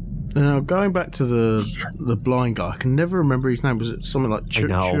know. Now, going back to the blind guy, I can never remember his name. Was it something like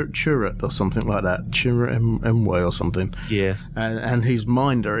Chirrut or something like that? Chirrut Emwe or something? Yeah. And his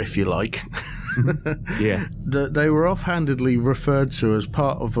minder, if you like. Yeah. They were offhandedly referred to as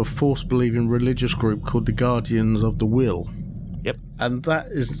part of a Force-believing religious group called the Guardians of the Will. Yep. And that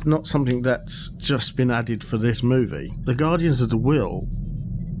is not something that's just been added for this movie. The Guardians of the Will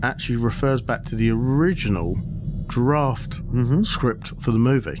actually refers back to the original draft script for the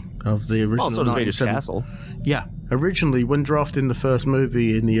movie of the original. Also, does Vader's Castle. Yeah. Originally, when drafting the first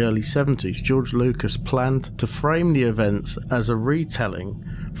movie in the early 70s, George Lucas planned to frame the events as a retelling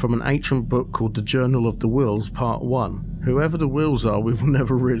from an ancient book called The Journal of the Whills, Part 1. Whoever the Whills are, we will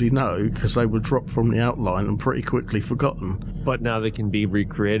never really know, because they were dropped from the outline and pretty quickly forgotten. But now they can be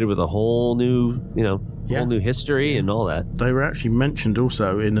recreated with a whole new, whole new history and all that. They were actually mentioned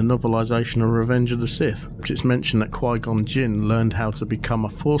also in the novelization of Revenge of the Sith. It's mentioned that Qui-Gon Jinn learned how to become a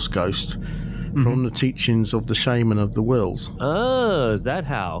Force ghost from the teachings of the Shaman of the Whills. Oh, is that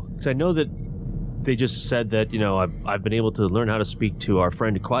how? Because I know that they just said that, I've been able to learn how to speak to our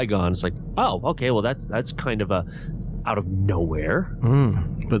friend Qui-Gon. It's like, oh, okay, well, that's kind of a out of nowhere.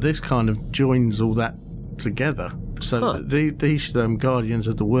 But this kind of joins all that together. So these Guardians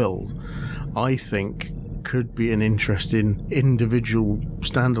of the Will, I think, could be an interesting individual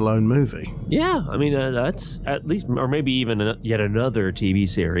standalone movie. Yeah, I mean, that's at least, or maybe even yet another TV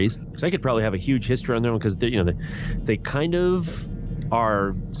series. Because I could probably have a huge history on them because they kind of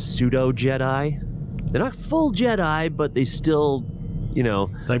are pseudo Jedi. They're not full Jedi, but they still,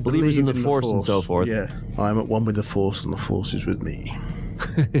 they believe in the Force and so forth. Yeah, I'm at one with the Force, and the Force is with me.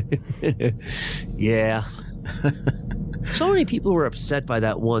 Yeah. So many people were upset by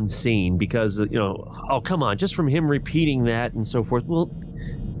that one scene because, oh, come on, just from him repeating that and so forth. Well,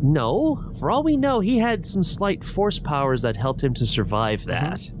 no. For all we know, he had some slight Force powers that helped him to survive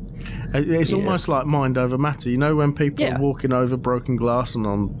that. It's almost like mind over matter. When people are walking over broken glass and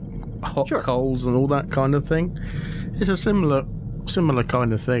on hot coals and all that kind of thing? It's a similar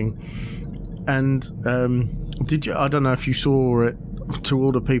kind of thing. And I don't know if you saw it, to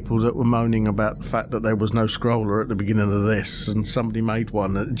all the people that were moaning about the fact that there was no scroller at the beginning of this, and somebody made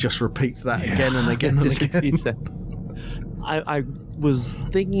one that just repeats that again and again and again. I was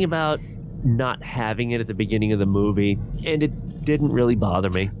thinking about not having it at the beginning of the movie, and it didn't really bother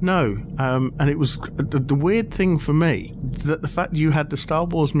me. No, and it was the weird thing for me that the fact you had the Star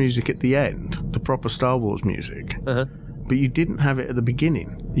Wars music at the end, the proper Star Wars music, but you didn't have it at the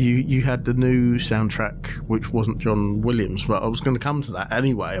beginning. You had the new soundtrack, which wasn't John Williams, but I was going to come to that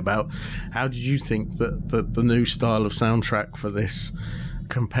anyway, about how did you think that the new style of soundtrack for this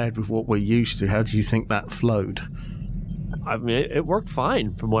compared with what we're used to, how do you think that flowed? I mean, it worked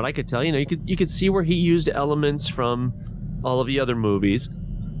fine from what I could tell. You could see where he used elements from all of the other movies.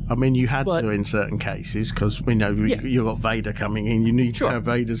 I mean, you had to in certain cases, because we know you got Vader coming in, you need to have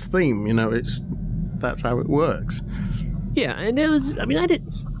Vader's theme, that's how it works. Yeah, and it was, I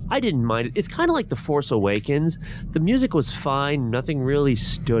didn't mind it. It's kind of like The Force Awakens. The music was fine. Nothing really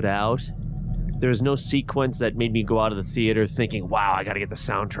stood out. There was no sequence that made me go out of the theater thinking, wow, I got to get the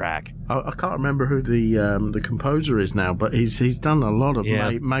soundtrack. I can't remember who the composer is now, but he's done a lot of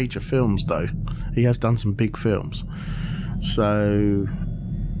major films, though. He has done some big films. So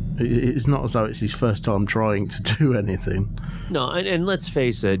it's not as though it's his first time trying to do anything. No, and let's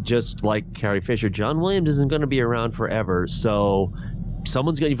face it, just like Carrie Fisher, John Williams isn't going to be around forever, so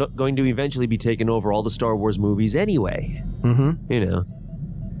someone's going to eventually be taking over all the Star Wars movies anyway.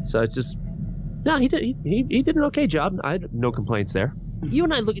 Mm-hmm. So it's just, no, he did an okay job. I had no complaints there. you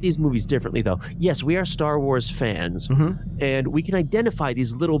and I look at these movies differently, though. Yes, we are Star Wars fans, and we can identify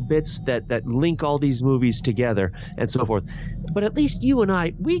these little bits that link all these movies together and so forth. But at least you and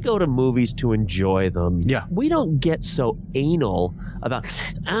I, we go to movies to enjoy them. Yeah. We don't get so anal about,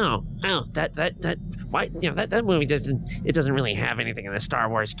 that movie doesn't really have anything in the Star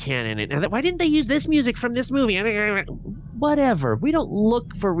Wars canon. And why didn't they use this music from this movie? Whatever. We don't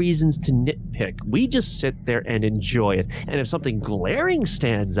look for reasons to nitpick. We just sit there and enjoy it. And if something glaring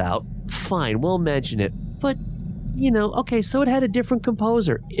stands out, fine, we'll mention it. But, okay, so it had a different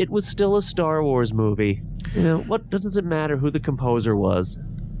composer. It was still a Star Wars movie. What does it matter who the composer was?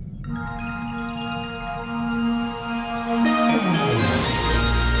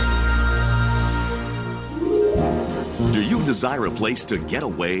 Do you desire a place to get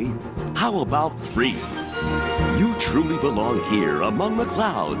away? How about 3? You truly belong here among the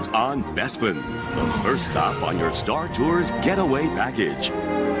clouds on Bespin, the first stop on your Star Tours getaway package.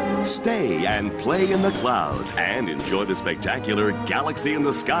 Stay and play in the clouds and enjoy the spectacular Galaxy in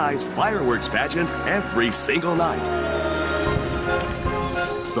the Skies fireworks pageant every single night.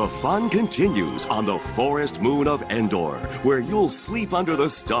 The fun continues on the forest moon of Endor, where you'll sleep under the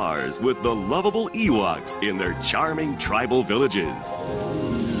stars with the lovable Ewoks in their charming tribal villages.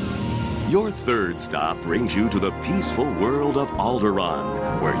 Your third stop brings you to the peaceful world of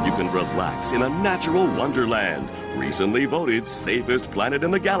Alderaan, where you can relax in a natural wonderland, recently voted safest planet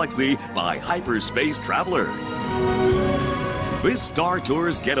in the galaxy by Hyperspace Traveler. This Star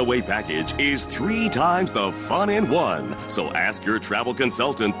Tours getaway package is 3 times the fun in one, so ask your travel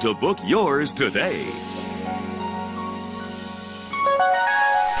consultant to book yours today.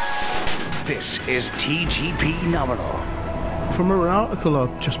 This is TGP Nominal. From an article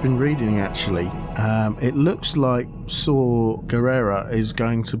I've just been reading, actually, it looks like Saw Gerrera is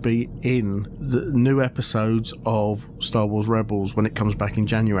going to be in the new episodes of Star Wars Rebels when it comes back in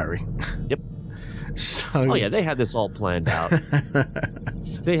January. Yep. So, yeah, they had this all planned out.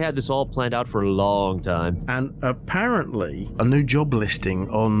 They had this all planned out for a long time. And apparently, a new job listing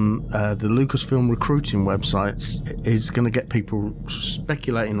on the Lucasfilm recruiting website is going to get people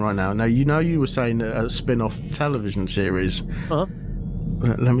speculating right now. Now, you were saying a spin-off television series. Uh-huh.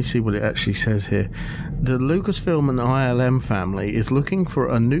 Let me see what it actually says here. The Lucasfilm and ILM family is looking for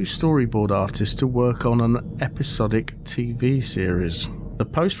a new storyboard artist to work on an episodic TV series. The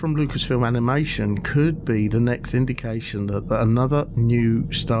post from Lucasfilm Animation could be the next indication that another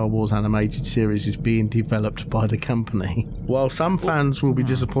new Star Wars animated series is being developed by the company. While some fans will be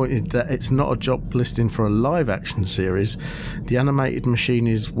disappointed that it's not a job listing for a live-action series, the animated machine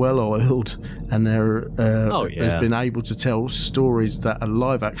is well-oiled and there has been able to tell stories that a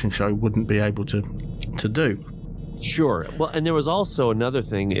live-action show wouldn't be able to do. Sure. Well, and there was also another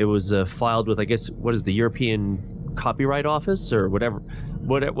thing. It was filed with, I guess, what is the European Copyright Office or whatever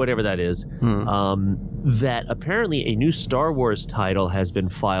that is, that apparently a new Star Wars title has been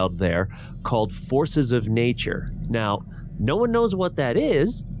filed there called Forces of Nature. Now, no one knows what that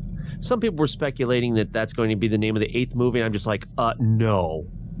is. Some people were speculating that that's going to be the name of the 8th movie, and I'm just like, no.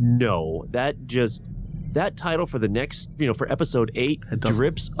 That title for the next, for episode 8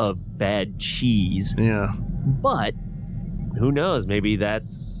 drips of bad cheese. Yeah. But who knows? Maybe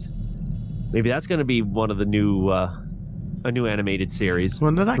that's going to be one of the new a new animated series.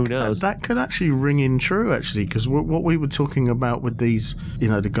 Well, who knows? That could actually ring in true, actually, because what we were talking about with these,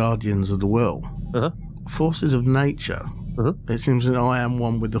 the Guardians of the World, Forces of Nature. It seems that I am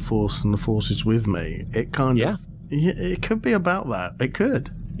one with the Force and the Force is with me. It kind of, it could be about that. It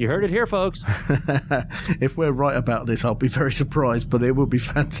could. You heard it here, folks. If we're right about this, I'll be very surprised, but it would be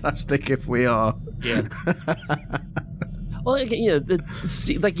fantastic if we are. Yeah. Well, like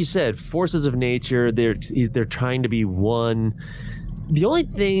you said, Forces of Nature, they're trying to be one. The only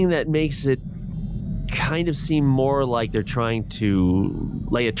thing that makes it kind of seem more like they're trying to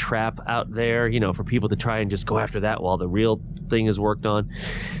lay a trap out there, for people to try and just go after that while the real thing is worked on.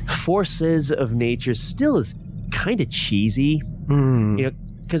 Forces of Nature still is kind of cheesy,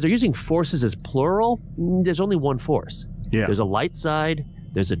 because they're using forces as plural. There's only one force. Yeah. There's a light side,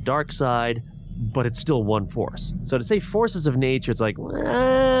 there's a dark side, but it's still one force. So to say Forces of Nature, it's like,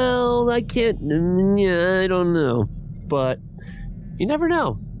 well, I can't, I don't know. But you never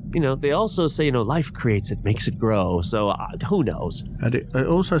know. They also say, life creates it, makes it grow. So who knows? And it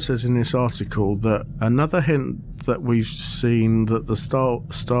also says in this article that another hint that we've seen that the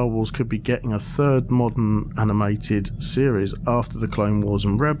Star Wars could be getting a third modern animated series after the Clone Wars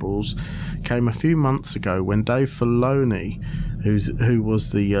and Rebels came a few months ago when Dave Filoni, who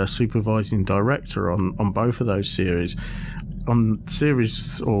was the supervising director on both of those series, on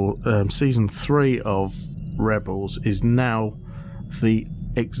series or season 3 of Rebels is now the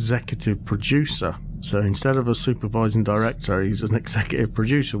executive producer. So instead of a supervising director, he's an executive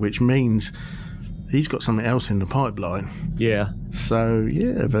producer, which means he's got something else in the pipeline. Yeah. So,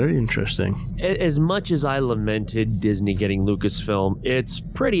 yeah, very interesting. As much as I lamented Disney getting Lucasfilm, it's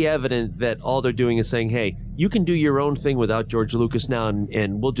pretty evident that all they're doing is saying, hey, you can do your own thing without George Lucas now,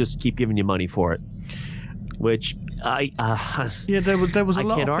 and we'll just keep giving you money for it. Which there was a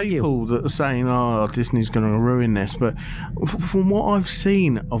lot of people that are saying, oh, Disney's going to ruin this. But from what I've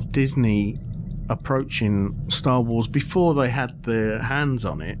seen of Disney approaching Star Wars before they had their hands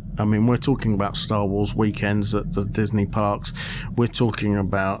on it, I mean, we're talking about Star Wars weekends at the Disney parks. We're talking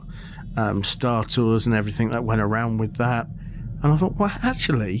about Star Tours and everything that went around with that. And I thought, well,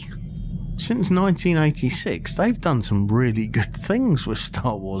 actually, since 1986, they've done some really good things with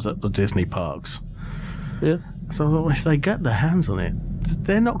Star Wars at the Disney parks. Yeah. So I thought, if they get their hands on it,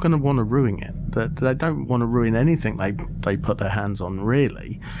 they're not going to want to ruin it. They don't want to ruin anything they put their hands on,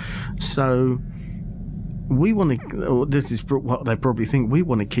 really. So we want to. This is what they probably think. We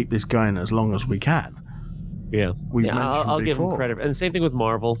want to keep this going as long as we can. Yeah. I'll give them credit. And the same thing with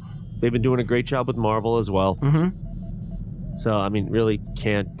Marvel. They've been doing a great job with Marvel as well. Mm-hmm. So I mean, really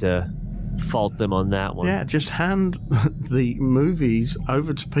can't fault them on that one. Yeah, just hand the movies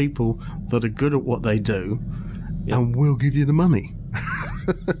over to people that are good at what they do, and we'll give you the money.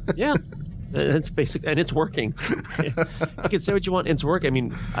 Yeah, that's basic, and it's working. You can say what you want, it's working. I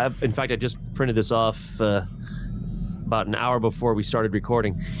mean, in fact, I just printed this off about an hour before we started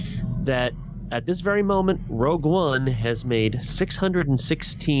recording, that at this very moment, Rogue One has made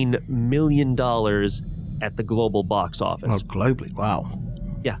 $616 million at the global box office. Oh, globally, wow.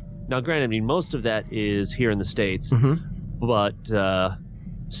 Yeah. Now, granted, I mean, most of that is here in the States, but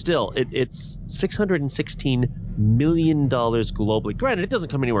still, it's $616 million globally. Granted, it doesn't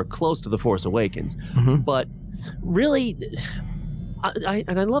come anywhere close to The Force Awakens, but really, I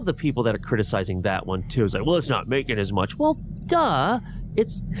love the people that are criticizing that one too. It's like, well, it's not making as much. Well, duh.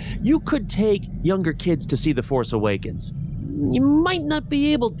 You could take younger kids to see The Force Awakens. You might not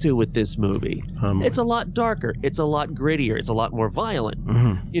be able to with this movie. It's a lot darker. It's a lot grittier. It's a lot more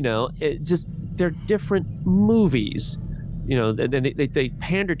violent. You know, they're different movies. You know, they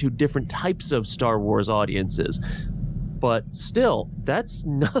pander to different types of Star Wars audiences. But still, that's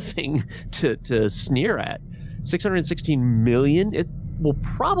nothing to sneer at. 616 million, it will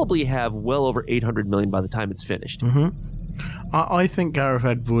probably have well over 800 million by the time it's finished. I think Gareth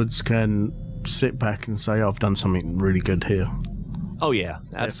Edwards can sit back and say, I've done something really good here. Oh, yeah,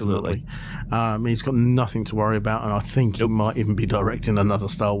 absolutely. He's got nothing to worry about, and I think he might even be directing another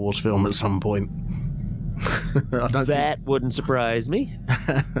Star Wars film at some point. That wouldn't surprise me.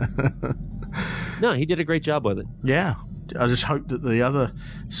 No, he did a great job with it. Yeah. I just hope that the other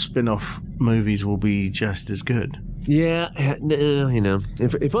spin-off movies will be just as good. Yeah, you know,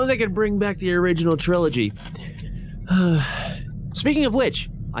 if only they could bring back the original trilogy. Speaking of which,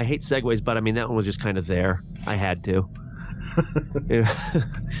 I hate segues, but I mean, that one was just kind of there. I had to.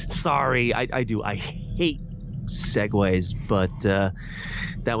 Sorry, I do. I hate segues, but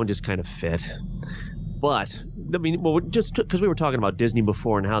that one just kind of fit. But, I mean, well, just because we were talking about Disney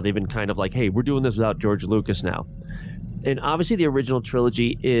before and how they've been kind of like, hey, we're doing this without George Lucas now. And obviously the original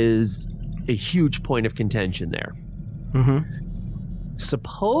trilogy is a huge point of contention there.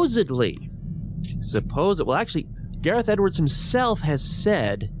 Supposedly, well, actually, Gareth Edwards himself has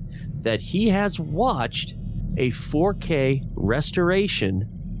said that he has watched a 4K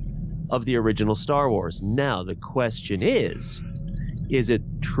restoration of the original Star Wars. Now, the question is it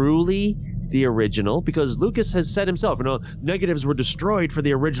truly the original? Because Lucas has said himself, you know, negatives were destroyed for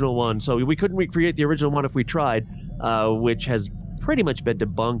the original one, so we couldn't recreate the original one if we tried, which has pretty much been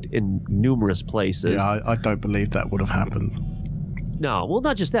debunked in numerous places. Yeah, I don't believe that would have happened. No, well,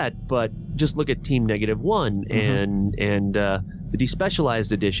 not just that, but just look at Team -1 and the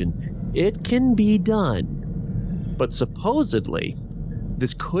despecialized edition. It can be done, but supposedly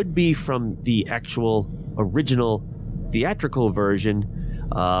this could be from the actual original theatrical version,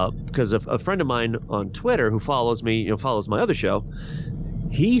 because a friend of mine on Twitter who follows me, follows my other show,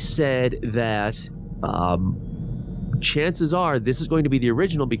 he said that chances are this is going to be the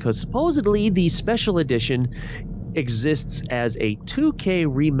original because supposedly the special edition exists as a 2K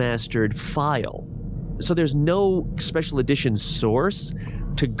remastered file. So there's no special edition source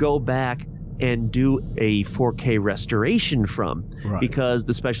to go back and do a 4K restoration from, because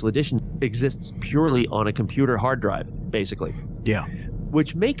the special edition exists purely on a computer hard drive, basically. Yeah.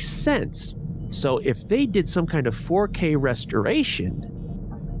 Which makes sense. So if they did some kind of 4K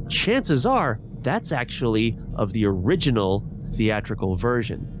restoration, chances are that's actually of the original theatrical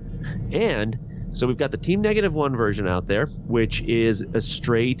version. And So we've got the Team Negative 1 version out there, which is a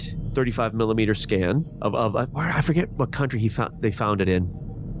straight 35 millimeter scan of where, I forget what country they found it in.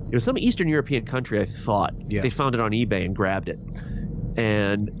 It was some Eastern European country, I thought. Yeah. They found it on eBay and grabbed it.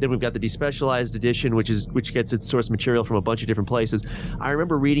 And then we've got the despecialized edition, which gets its source material from a bunch of different places. I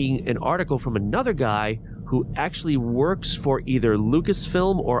remember reading an article from another guy who actually works for either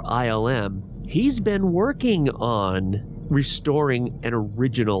Lucasfilm or ILM. He's been working on restoring an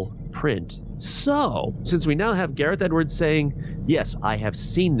original print. So, since we now have Gareth Edwards saying, yes, I have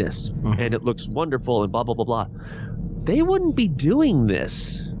seen this, and it looks wonderful, and blah, blah, blah, blah, they wouldn't be doing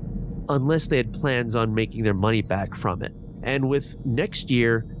this unless they had plans on making their money back from it. And with next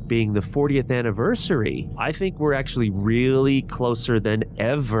year being the 40th anniversary, I think we're actually really closer than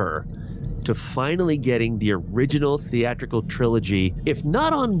ever to finally getting the original theatrical trilogy, if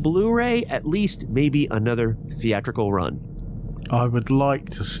not on Blu-ray, at least maybe another theatrical run. I would like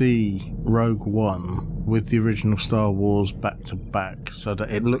to see Rogue One with the original Star Wars back to back so that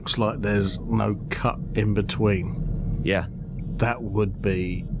it looks like there's no cut in between. Yeah. That would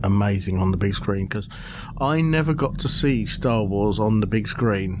be amazing on the big screen, because I never got to see Star Wars on the big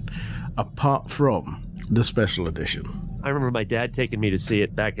screen apart from the special edition. I remember my dad taking me to see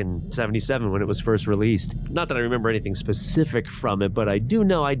it back in 77 when it was first released. Not that I remember anything specific from it, but I do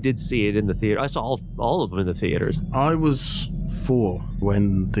know I did see it in the theater. I saw all of them in the theaters. I was 4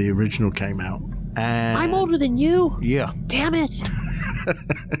 when the original came out. And I'm older than you? Yeah. Damn it.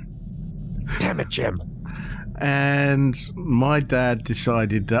 Damn it, Jim. And my dad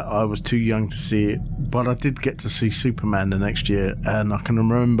decided that I was too young to see it, but I did get to see Superman the next year, and I can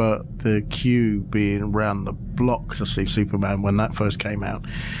remember the queue being round the block to see Superman when that first came out.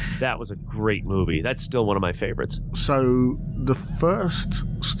 That was a great movie. That's still one of my favorites. So the first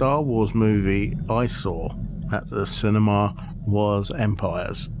Star Wars movie I saw at the cinema was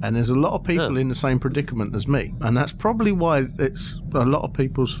Empires, and there's a lot of people in the same predicament as me, and that's probably why it's a lot of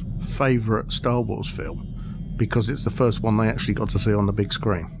people's favourite Star Wars film, because it's the first one they actually got to see on the big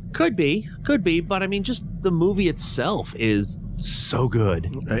screen. Could be, but I mean, just the movie itself is so good.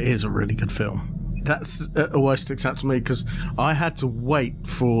 It is a really good film. That's always sticks out to me, because I had to wait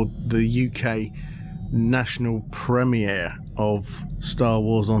for the UK national premiere of Star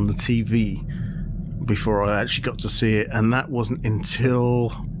Wars on the TV before I actually got to see it, and that wasn't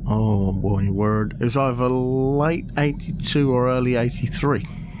until, oh boy, word, it was either late 82 or early 83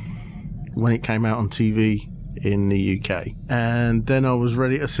 when it came out on TV in the UK. And then I was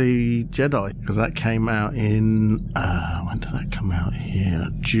ready to see Jedi, because that came out in when did that come out here?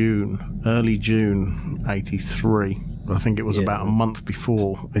 Early June 83. I think it was about a month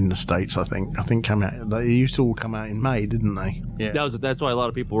before in the States. I think came out. They used to all come out in May, didn't they? Yeah. That's why a lot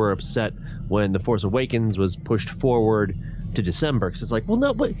of people were upset when The Force Awakens was pushed forward to December, because it's like, well,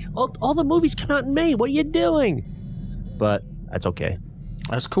 no, but all the movies come out in May. What are you doing? But that's okay.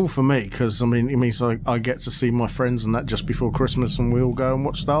 That's cool for me, because I mean, it means I get to see my friends and that just before Christmas, and we all go and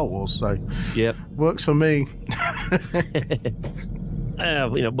watch Star Wars. So, yep, works for me.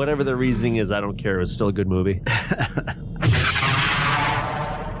 Whatever the reasoning is, I don't care. It's still a good movie.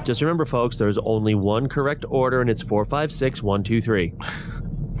 Just remember, folks, there's only one correct order, and it's 4, 5, 6, 1, 2, 3.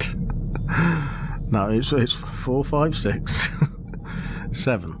 No, it's 4, 5, 6,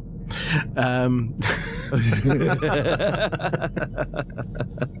 7.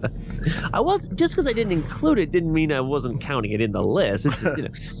 I was just because I didn't include it didn't mean I wasn't counting it in the list. It's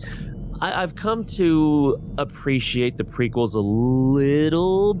just, I've come to appreciate the prequels a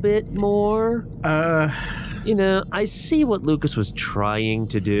little bit more. I see what Lucas was trying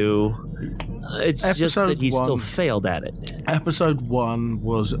to do. It's just that he still failed at it. Episode 1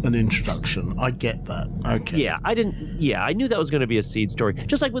 was an introduction. I get that. Okay. I knew that was going to be a seed story.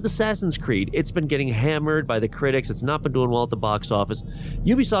 Just like with Assassin's Creed, it's been getting hammered by the critics. It's not been doing well at the box office.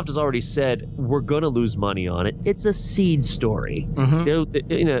 Ubisoft has already said we're going to lose money on it. It's a seed story. Mm-hmm.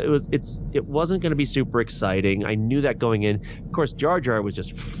 It wasn't going to be super exciting. I knew that going in. Of course, Jar Jar was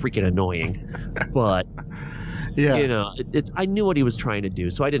just freaking annoying, but. Yeah. I knew what he was trying to do,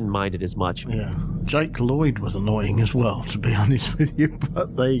 so I didn't mind it as much. Yeah. Jake Lloyd was annoying as well, to be honest with you,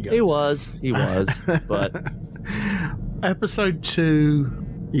 but there you go. He was, but... Episode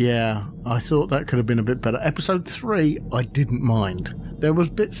 2, yeah, I thought that could have been a bit better. Episode 3, I didn't mind. There was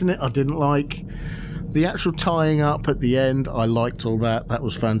bits in it I didn't like. The actual tying up at the end, I liked all that. That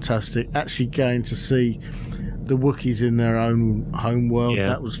was fantastic. Actually going to see the Wookiees in their own home world,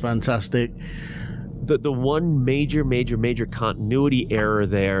 that was fantastic. The one major continuity error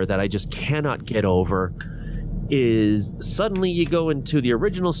there that I just cannot get over is suddenly you go into the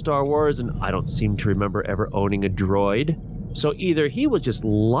original Star Wars, and I don't seem to remember ever owning a droid. So either he was just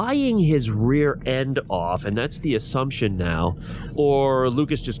lying his rear end off, and that's the assumption now, or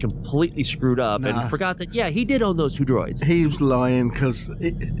Lucas just completely screwed up and forgot that, yeah, he did own those 2 droids. He was lying because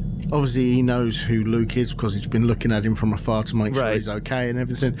obviously he knows who Luke is because he's been looking at him from afar to make sure he's okay and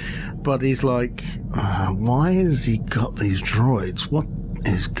everything. But he's like, why has he got these droids? What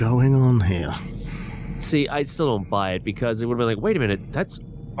is going on here? See, I still don't buy it because it would have been like, wait a minute, that's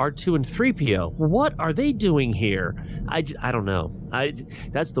R2 and 3PO. What are they doing here? I don't know.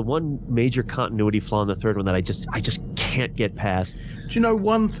 That's the one major continuity flaw in the third one that I just can't get past. Do you know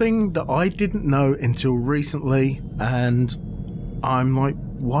one thing that I didn't know until recently, and I'm like,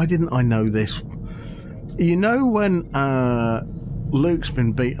 why didn't I know this? You know when Luke's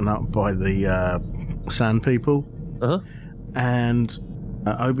been beaten up by the Sand People, and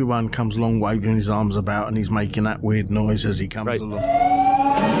Obi-Wan comes along waving his arms about, and he's making that weird noise as he comes along.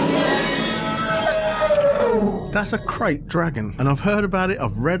 That's a crate dragon, and I've heard about it,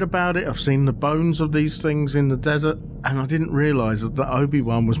 I've read about it, I've seen the bones of these things in the desert, and I didn't realise that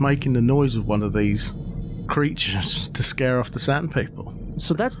Obi-Wan was making the noise of one of these creatures to scare off the Sand People.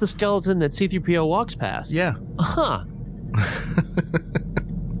 So that's the skeleton that C-3PO walks past? Yeah. Huh.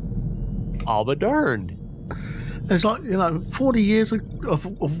 I'll be darned. It's like, 40 years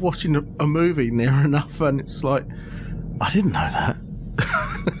of watching a movie near enough, and it's like, I didn't know that.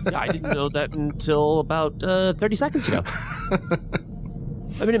 Yeah, I didn't know that until about 30 seconds ago.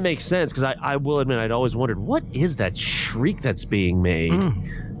 I mean, it makes sense, because I will admit I'd always wondered, what is that shriek that's being made?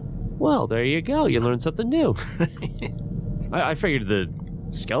 Well, there you go. You learned something new. I figured the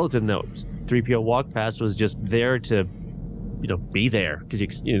skeleton that 3PO walked past was just there to, be there,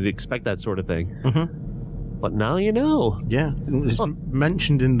 because you expect that sort of thing. But now you know. Yeah, it's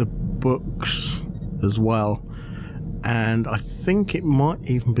mentioned in the books as well. And I think it might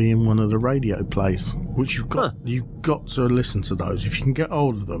even be in one of the radio plays, which you've got to listen to those. If you can get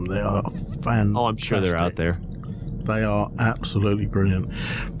hold of them, they are fantastic. Oh, I'm sure they're out there. They are absolutely brilliant.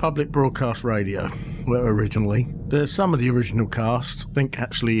 Public Broadcast Radio, where originally there's some of the original cast. I think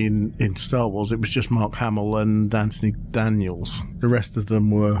actually in Star Wars it was just Mark Hamill and Anthony Daniels. The rest of them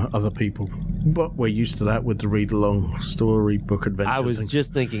were other people. But we're used to that with the read-along storybook adventure. I was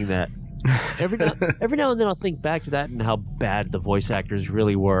just thinking that. Every now and then I'll think back to that and how bad the voice actors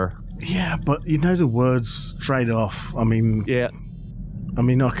really were. Yeah, but the words straight off. I mean,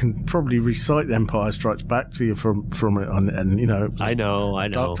 I can probably recite Empire Strikes Back to you from it, and I know.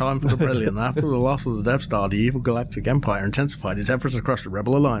 Dark time for the brilliant. After the loss of the Death Star, the evil Galactic Empire intensified its efforts across the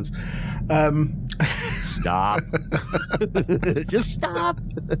Rebel Alliance. Stop. Just stop.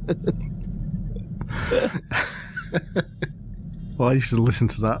 Well, I used to listen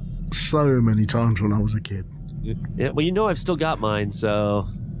to that so many times when I was a kid. Yeah, well, I've still got mine, so...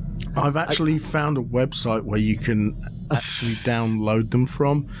 I've actually found a website where you can actually download them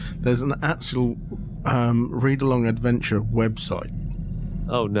from. There's an actual read-along adventure website.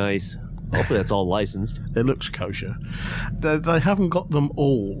 Oh, nice. Hopefully that's all licensed. It looks kosher. They haven't got them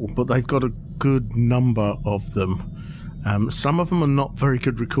all, but they've got a good number of them. Some of them are not very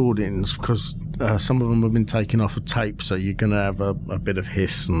good recordings because some of them have been taken off a tape, so you're going to have a bit of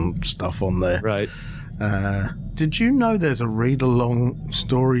hiss and stuff on there. Right. Did you know there's a read-along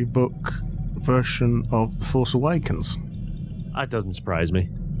storybook version of The Force Awakens? That doesn't surprise me.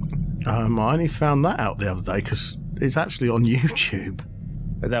 I only found that out the other day because it's actually on YouTube.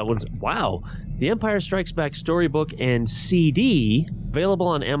 That one's... Wow. The Empire Strikes Back storybook and CD available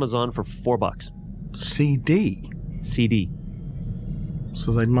on Amazon for $4. CD?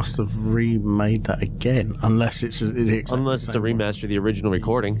 So they must have remade that again, unless it's a remaster of the original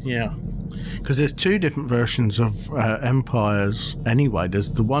recording. Yeah, because there's 2 different versions of Empires anyway.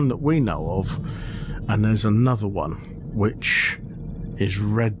 There's the one that we know of, and there's another one which is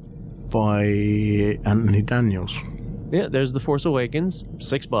read by Anthony Daniels. Yeah, there's The Force Awakens,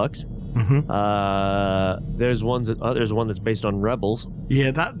 $6. There's one that's based on Rebels.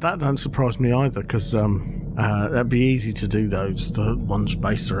 Yeah, that doesn't surprise me either, because that'd be easy to do those. The ones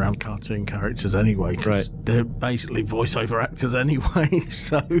based around cartoon characters anyway, because they're basically voiceover actors anyway.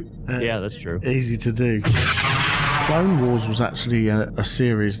 So yeah, that's true. Easy to do. Clone Wars was actually a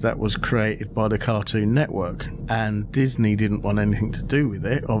series that was created by the Cartoon Network, and Disney didn't want anything to do with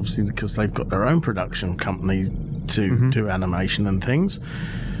it, obviously because they've got their own production company to do animation and things.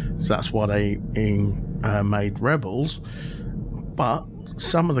 So that's why they made Rebels. But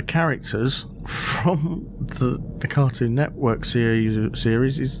some of the characters from the Cartoon Network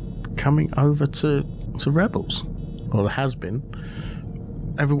series is coming over to Rebels, or has been.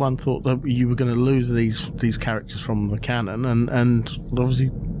 Everyone thought that you were going to lose these characters from the canon, and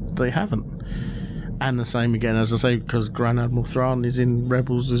obviously they haven't. And the same again, as I say, because Grand Admiral Thrawn is in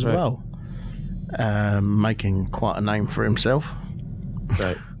Rebels as well, making quite a name for himself.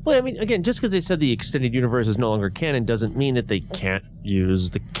 Right. Well, I mean, again, just because they said the extended universe is no longer canon doesn't mean that they can't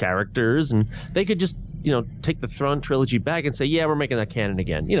use the characters, and they could just, take the Thrawn trilogy back and say, yeah, we're making that canon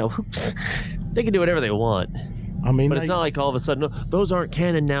again. They can do whatever they want. I mean, but it's not like all of a sudden, no, those aren't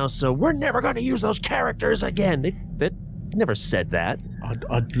canon now, so we're never going to use those characters again. They never said that.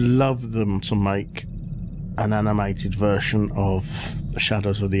 I'd love them to make an animated version of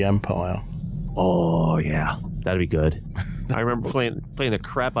Shadows of the Empire. Oh, yeah. That'd be good. I remember playing the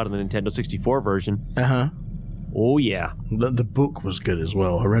crap out of the Nintendo 64 version. Uh-huh. Oh, yeah. The book was good as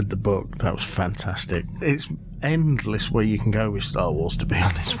well. I read the book. That was fantastic. It's endless where you can go with Star Wars, to be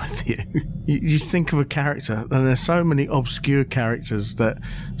honest with you. You think of a character, and there's so many obscure characters that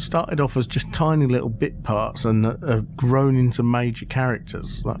started off as just tiny little bit parts and have grown into major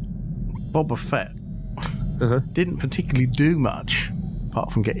characters. Like Boba Fett didn't particularly do much,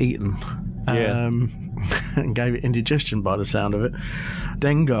 apart from get eaten. Yeah. And gave it indigestion by the sound of it.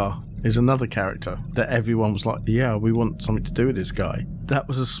 Dengar is another character that everyone was like, yeah, we want something to do with this guy. That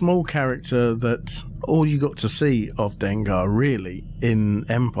was a small character that all you got to see of Dengar really in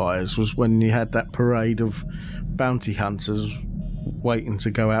Empires was when you had that parade of bounty hunters waiting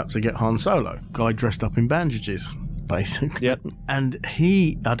to go out to get Han Solo. Guy dressed up in bandages, basically. Yep. And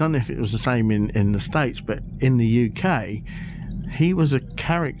I don't know if it was the same in the States, but in the UK, he was a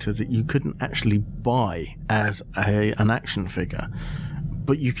character that you couldn't actually buy as an action figure,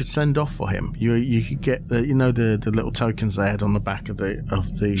 but you could send off for him. You could get the little tokens they had on the back of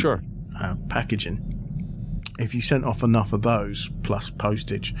the sure. Packaging. If you sent off enough of those plus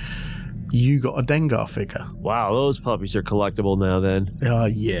postage, you got a Dengar figure. Wow, those puppies are collectible now. Then.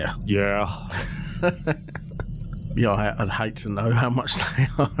 Yeah. Yeah. Yeah, I'd hate to know how much they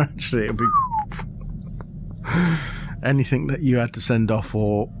are. Actually, it'd be. Anything that you had to send off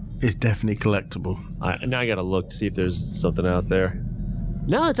for is definitely collectible. Now I gotta look to see if there's something out there.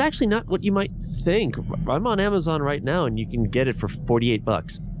 No, it's actually not what you might think. I'm on Amazon right now, and you can get it for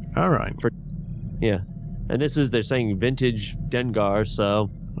 $48. All right. Yeah, and they're saying vintage Dengar,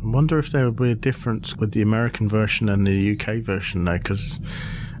 so. I wonder if there would be a difference with the American version and the UK version now, because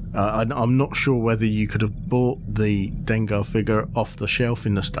I'm not sure whether you could have bought the Dengar figure off the shelf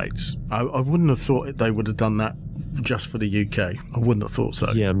in the States. I wouldn't have thought they would have done that just for the UK. I wouldn't have thought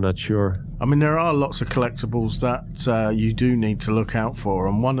so. Yeah, I'm not sure. I mean, there are lots of collectibles that you do need to look out for,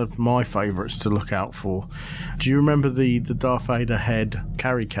 and one of my favourites to look out for. Do you remember the Darth Vader head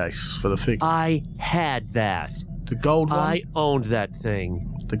carry case for the figure? I had that. The gold one? I owned that thing.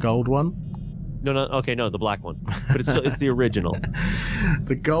 The gold one? No, the black one. But it's the original.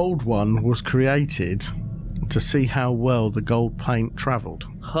 The gold one was created to see how well the gold paint travelled.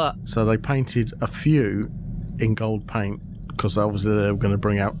 Huh. So they painted a few in gold paint, because obviously they were going to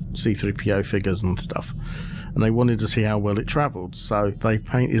bring out C-3PO figures and stuff, and they wanted to see how well it travelled. So they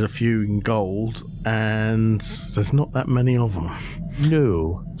painted a few in gold, and there's not that many of them.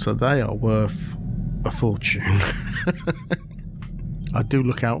 No. So they are worth a fortune. I do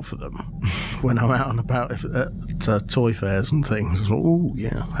look out for them when I'm out and about at toy fairs and things. Oh,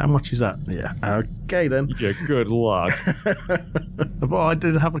 yeah, how much is that? Yeah, okay then. Yeah, good luck. But I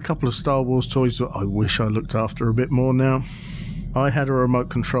did have a couple of Star Wars toys that I wish I looked after a bit more now. I had a remote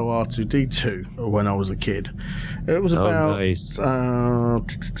control R2-D2 when I was a kid. It was about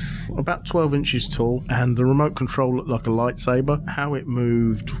 12 inches tall, and the remote control looked like a lightsaber. How it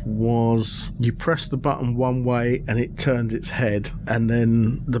moved was you pressed the button one way and it turned its head, and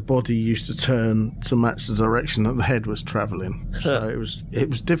then the body used to turn to match the direction that the head was travelling. So it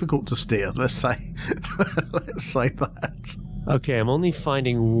was difficult to steer, let's say that. Okay, I'm only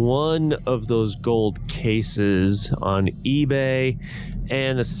finding one of those gold cases on eBay,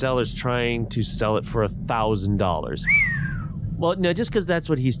 and the seller's trying to sell it for $1,000. Well, no, just because that's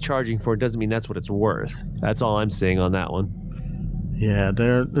what he's charging for doesn't mean that's what it's worth. That's all I'm seeing on that one. Yeah,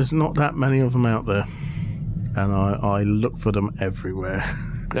 there's not that many of them out there, and I look for them everywhere.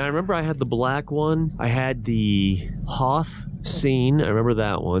 Now, I remember I had the black one. I had the Hoth scene. I remember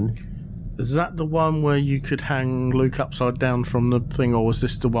that one. Is that the one where you could hang Luke upside down from the thing, or was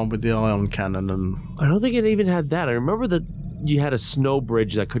this the one with the ion cannon? And I don't think it even had that. I remember that you had a snow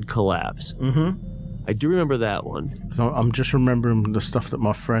bridge that could collapse. Mm-hmm. I do remember that one. So I'm just remembering the stuff that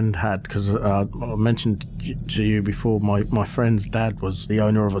my friend had, because I mentioned to you before, my friend's dad was the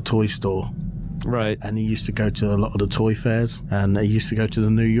owner of a toy store. Right. And he used to go to a lot of the toy fairs, and he used to go to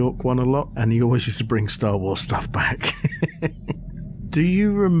the New York one a lot, and he always used to bring Star Wars stuff back. Do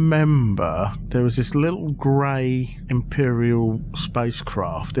you remember there was this little grey Imperial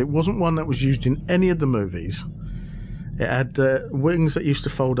spacecraft? It wasn't one that was used in any of the movies. It had wings that used to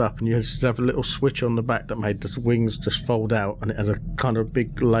fold up, and you used to have a little switch on the back that made the wings just fold out, and it had a kind of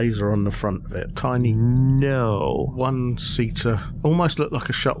big laser on the front of it. Tiny. No. One-seater. Almost looked like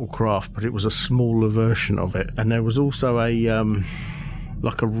a shuttlecraft, but it was a smaller version of it. And there was also a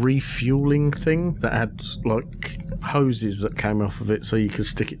like a refueling thing that had like hoses that came off of it so you could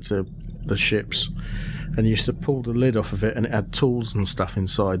stick it to the ships. And you used to pull the lid off of it, and it had tools and stuff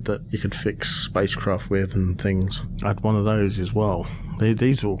inside that you could fix spacecraft with and things. I had one of those as well.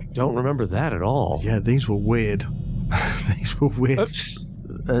 These were... Don't remember that at all. Yeah, these were weird. These were weird. Oops.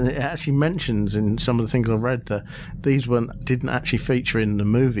 And it actually mentions in some of the things I read that these didn't actually feature in the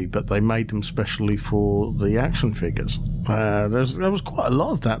movie, but they made them specially for the action figures. There was quite a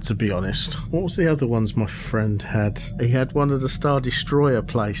lot of that, to be honest. What was the other ones my friend had? He had one of the Star Destroyer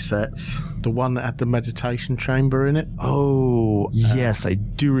play sets, the one that had the meditation chamber in it. Oh, yes, I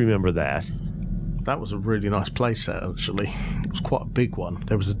do remember that. That was a really nice playset, actually. It was quite a big one.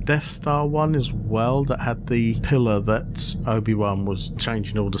 There was a Death Star one as well that had the pillar that Obi-Wan was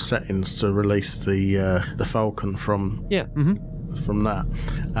changing all the settings to release the Falcon from. Yeah. From that.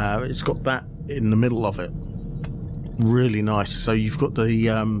 It's got that in the middle of it. Really nice. So you've got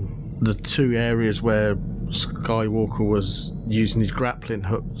the two areas where Skywalker was using his grappling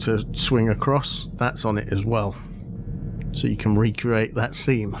hook to swing across. That's on it as well. So you can recreate that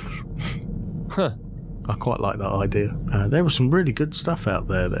scene. Huh. I quite like that idea. There was some really good stuff out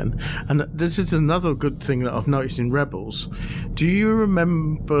there then. And this is another good thing that I've noticed in Rebels. Do you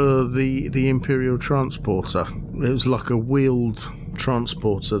remember the Imperial Transporter? It was like a wheeled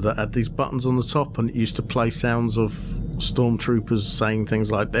transporter that had these buttons on the top, and it used to play sounds of stormtroopers saying things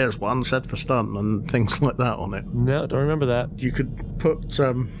like, "There's one set for stun," and things like that on it. No, don't remember that. You could put,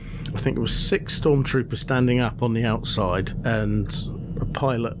 I think it was 6 stormtroopers standing up on the outside, and a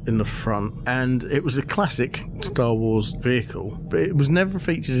pilot in the front, and it was a classic Star Wars vehicle, but it was never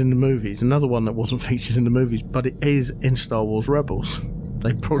featured in the movies. Another one that wasn't featured in the movies, but it is in Star Wars Rebels.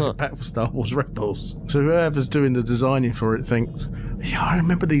 They brought it back for Star Wars Rebels. So whoever's doing the designing for it thinks, yeah, I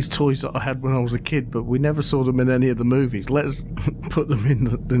remember these toys that I had when I was a kid, but we never saw them in any of the movies. Let's put them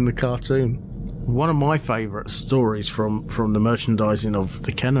in the cartoon. One of my favourite stories from the merchandising of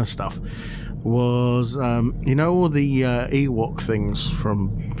the Kenner stuff was, you know, all the Ewok things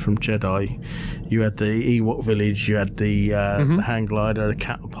from Jedi. You had the Ewok village, you had the hang glider, the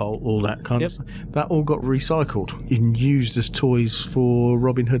catapult, all that kind of stuff. That all got recycled and used as toys for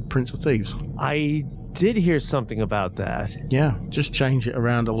Robin Hood, Prince of Thieves. I did hear something about that. Yeah, just change it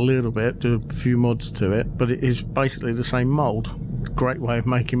around a little bit, do a few mods to it, but it is basically the same mould. Great way of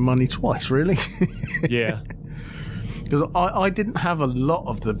making money twice, really. Yeah. Because I didn't have a lot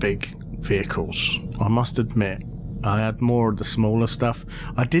of the big vehicles, I must admit. I had more of the smaller stuff.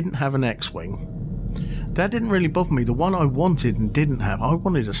 I didn't have an X-Wing. That didn't really bother me. The one I wanted and didn't have, I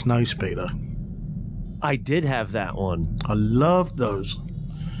wanted a snowspeeder. I did have that one. I loved those.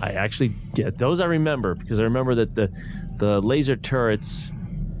 I actually, those I remember, because I remember that the laser turrets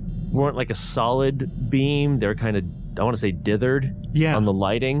weren't like a solid beam. They're kind of, I want to say, dithered on the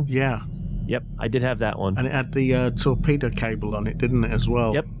lighting. Yeah. Yep, I did have that one. And it had the torpedo cable on it, didn't it, as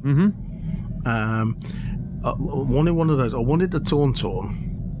well? Yep. I wanted one of those. I wanted the Tauntaun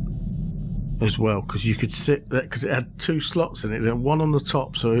as well, because you could sit there, because it had 2 slots in it, and one on the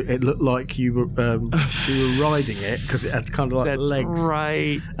top, so it looked like you were riding it, because it had kind of like That's legs.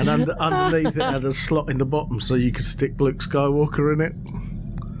 Right. And underneath it had a slot in the bottom, so you could stick Luke Skywalker in it.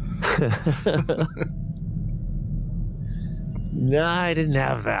 No, I didn't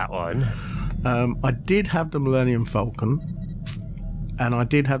have that one. I did have the Millennium Falcon, and I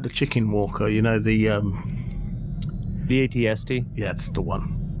did have the Chicken Walker. You know, the AT-ST. Yeah, it's the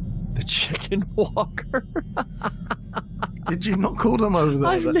one. The Chicken Walker. Did you not call them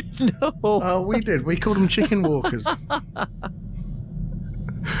over there? No. Oh, we did. We called them Chicken Walkers.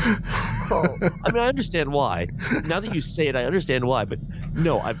 Oh, I mean, I understand why. Now that you say it, I understand why. But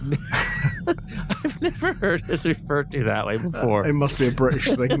no, I've never heard it referred to that way before. It must be a British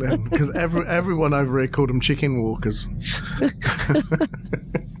thing then, because everyone over here called them Chicken Walkers.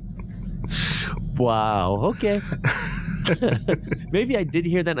 Wow. Okay. Maybe I did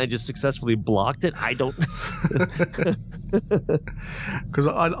hear that and I just successfully blocked it. I don't. Because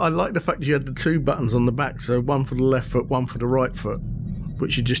I like the fact you had the 2 buttons on the back, so one for the left foot, one for the right foot,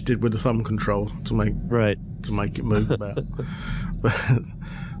 which you just did with the thumb control to make it move about. But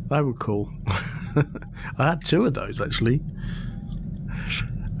they were cool. I had 2 of those actually.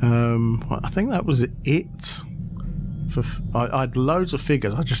 I think that was it I had loads of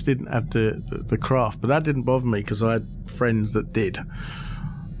figures. I just didn't have the craft, but that didn't bother me because I had friends that did.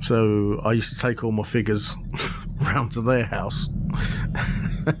 So I used to take all my figures round to their house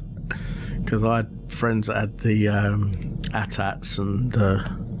because I had friends that had the AT-ATs and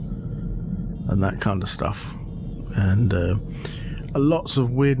that kind of stuff, and lots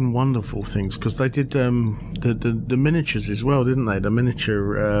of weird and wonderful things because they did the miniatures as well, didn't they? The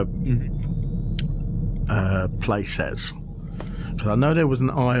miniature play sets. Because I know there was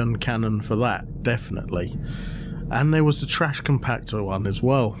an ion cannon for that, definitely. And there was the trash compactor one as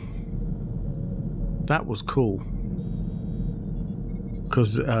well. That was cool.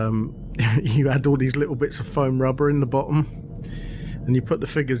 Because you had all these little bits of foam rubber in the bottom, and you put the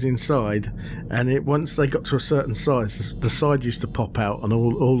figures inside, and once they got to a certain size, the side used to pop out, and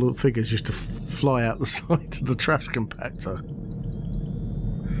all the figures used to fly out the side of the trash compactor.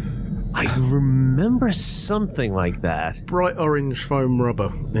 I remember something like that. Bright orange foam rubber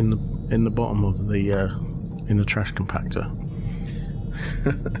in the bottom of the in the trash compactor.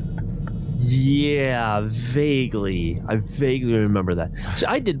 Yeah, vaguely. I vaguely remember that. So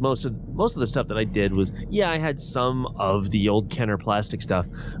I did most of the stuff that I did was, I had some of the old Kenner plastic stuff.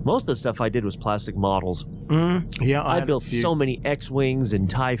 Most of the stuff I did was plastic models. Yeah, I built so many X-Wings and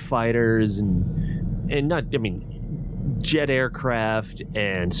TIE fighters and jet aircraft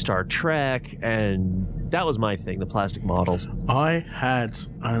and Star Trek, and that was my thing, the plastic models. I had,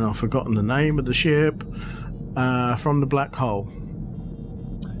 and I've forgotten the name of the ship, from the Black Hole.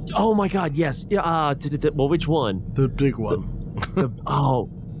 Oh my God, yes. Yeah. Well, which one? The big one.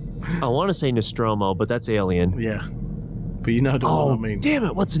 I want to say Nostromo, but that's Alien. Yeah, but you know the one I mean. Damn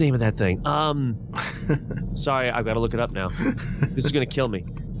it! What's the name of that thing? Sorry, I've got to look it up now. This is gonna kill me.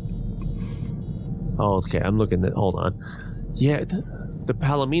 Oh, okay. I'm looking at. Hold on. Yeah, the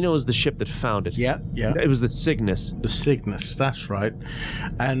Palomino is the ship that found it. Yeah. It was the Cygnus. The Cygnus, that's right.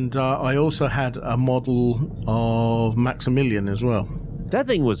 And I also had a model of Maximilian as well. That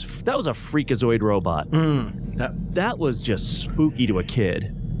was a freakazoid robot. That was just spooky to a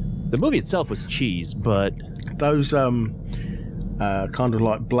kid. The movie itself was cheese, but those kind of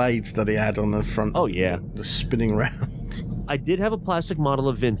like blades that he had on the front. Oh yeah, the spinning round. I did have a plastic model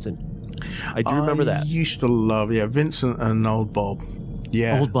of Vincent. I do remember that. I used to love Vincent and Old Bob.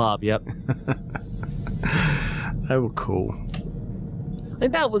 Yeah, Old Bob. Yep. They were cool.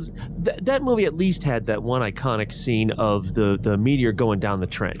 And that was that movie at least had that one iconic scene of the meteor going down the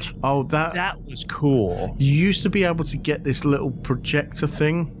trench. Oh, that was cool. You used to be able to get this little projector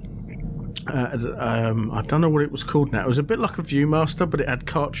thing. I don't know what it was called now. It was a bit like a Viewmaster, but it had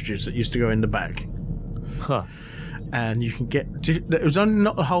cartridges that used to go in the back. Huh. And you can get... It was only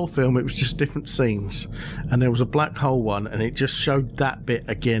not the whole film, it was just different scenes. And there was a Black Hole one, and it just showed that bit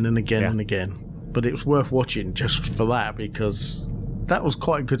again and again and again. But it was worth watching just for that, because that was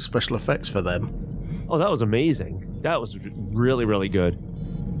quite good special effects for them. Oh, that was amazing. That was really, really good.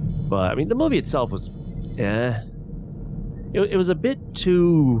 But, I mean, the movie itself was... It was a bit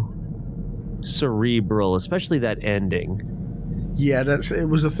too cerebral, especially that ending. Yeah, it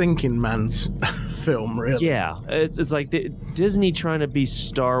was a thinking man's film, really. Yeah, it's like Disney trying to be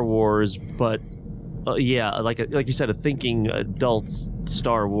Star Wars, but like you said, a thinking adult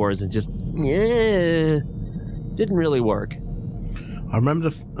Star Wars, and just didn't really work. I remember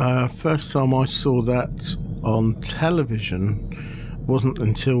the first time I saw that on television wasn't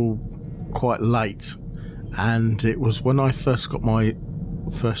until quite late, and it was when I first got my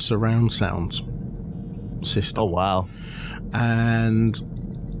first surround sound system. Oh wow! And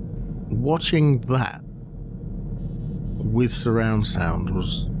watching that with surround sound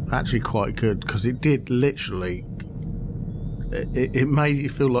was actually quite good, because it did literally it made you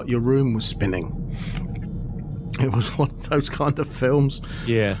feel like your room was spinning. It was one of those kind of films.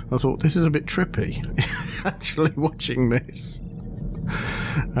 Yeah, I thought, this is a bit trippy actually watching this.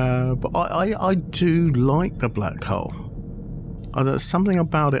 But I do like the Black Hole. There's something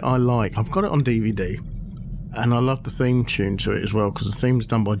about it I like. I've got it on DVD. And I love the theme tune to it as well, because the theme's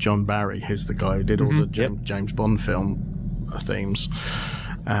done by John Barry, who's the guy who did all the James Bond film themes,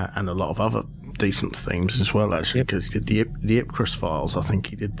 and a lot of other decent themes as well, actually, because he did the Ipcris Files. I think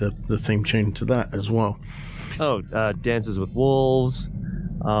he did the theme tune to that as well. Oh, Dances with Wolves,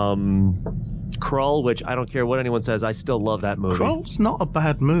 Krull, which I don't care what anyone says, I still love that movie. Krull's not a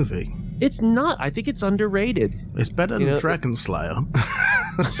bad movie. It's not. I think it's underrated. It's better than Dragon Slayer.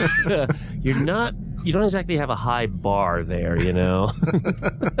 You don't exactly have a high bar there, you know.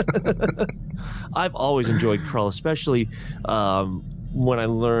 I've always enjoyed Krull, especially when I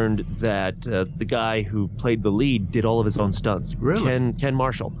learned that the guy who played the lead did all of his own stunts. Really? Ken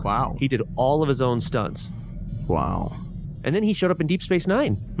Marshall. Wow. He did all of his own stunts. Wow. And then he showed up in Deep Space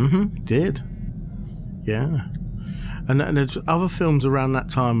Nine. Did. Yeah. And there's other films around that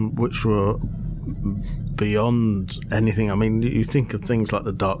time which were beyond anything. I mean, you think of things like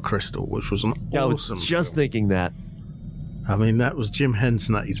The Dark Crystal, which was an awesome I was just thinking that. I mean, that was Jim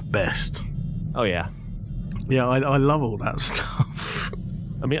Henson at his best. Oh, yeah. Yeah, I love all that stuff.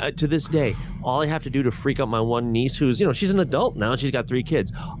 I mean, to this day, all I have to do to freak out my one niece, who's, she's an adult now and she's got 3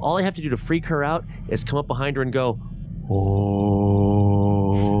 kids. All I have to do to freak her out is come up behind her and go, oh.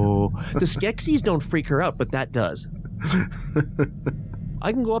 The Skeksis don't freak her out, but that does.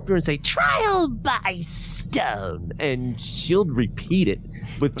 I can go up to her and say, trial by stone, and she'll repeat it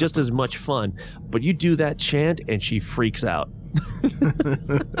with just as much fun. But you do that chant, and she freaks out.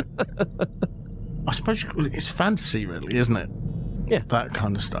 I suppose it's fantasy, really, isn't it? Yeah. That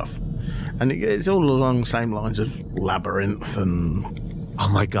kind of stuff. And it's all along the same lines of Labyrinth and... Oh,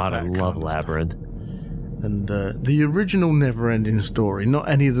 my God, I love Labyrinth. And the original Neverending Story, not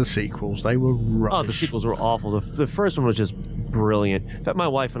any of the sequels, they were rubbish. Oh, the sequels were awful. The first one was just brilliant. In fact, my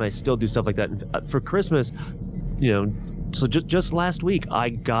wife and I still do stuff like that. For Christmas, so just last week, I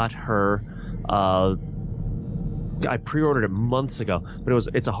got her... I pre-ordered it months ago, but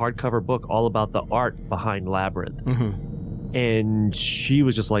it's a hardcover book all about the art behind Labyrinth. And she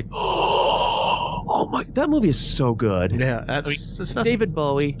was just like, oh my, that movie is so good. Yeah, that's David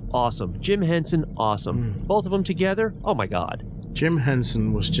Bowie, awesome. Jim Henson, awesome. Both of them together, oh my God. Jim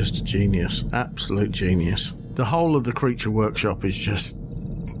Henson was just a genius, absolute genius. The whole of the Creature Workshop is just...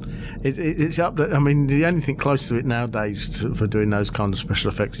 It's up there. I mean, the only thing close to it nowadays for doing those kind of special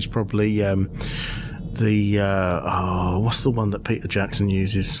effects is probably what's the one that Peter Jackson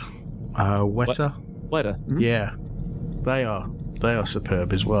uses? Weta? Weta. Yeah. They are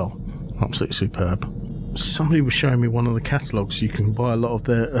superb as well. Absolutely superb. Somebody was showing me one of the catalogues. You can buy a lot of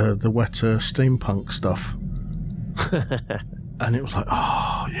the Weta steampunk stuff. And it was like,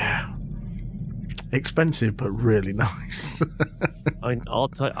 oh, yeah. Expensive, but really nice. I'll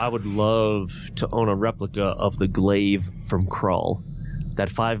tell you, I would love to own a replica of the glaive from Krull. That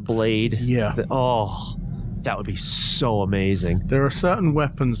 5-blade. Yeah. That would be so amazing. There are certain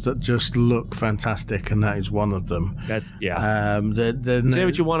weapons that just look fantastic, and that is one of them. Yeah. Say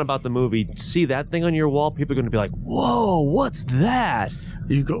what you want about the movie. See that thing on your wall, people are going to be like, whoa, what's that?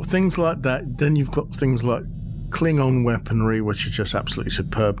 You've got things like that. Then you've got things like Klingon weaponry, which is just absolutely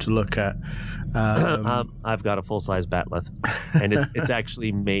superb to look at. I've got a full-size bat'leth, and it's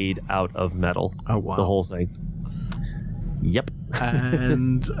actually made out of metal. Oh, wow. The whole thing. Yep.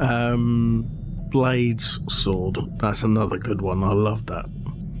 And Blade's sword. That's another good one. I love that.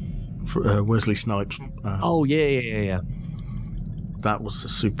 Wesley Snipes. Yeah. That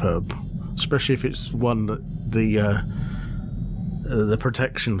was superb. Especially if it's one that the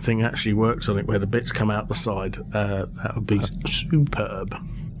protection thing actually works on it, where the bits come out the side. That would be superb.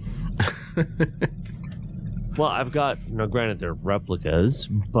 Well, I've got, granted they're replicas,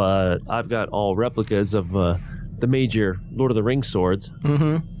 but I've got all replicas of the major Lord of the Rings swords.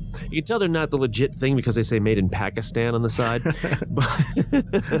 Mm-hmm. You can tell they're not the legit thing because they say made in Pakistan on the side.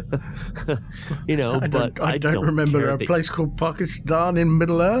 I don't remember a place called Pakistan in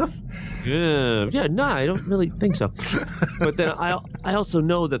Middle Earth. I don't really think so. But then I also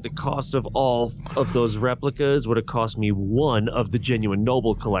know that the cost of all of those replicas would have cost me one of the genuine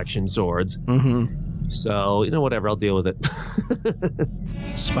Noble Collection swords. Mm-hmm. So, whatever, I'll deal with it.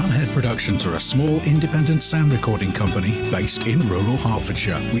 Spamhead Productions are a small independent sound recording company based in rural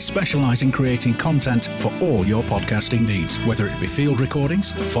Hertfordshire. We specialise in creating content for all your podcasting needs, whether it be field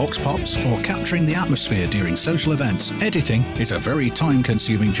recordings, vox pops, or capturing the atmosphere during social events. Editing is a very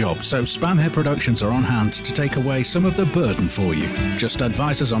time-consuming job, so Spamhead Productions are on hand to take away some of the burden for you. Just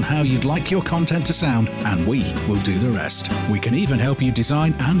advise us on how you'd like your content to sound, and we will do the rest. We can even help you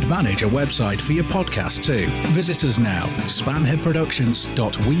design and manage a website for your podcast too. Visit us now,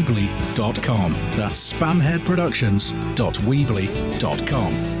 spamheadproductions.weebly.com. That's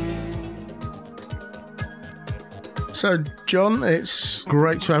spamheadproductions.weebly.com. So, John, it's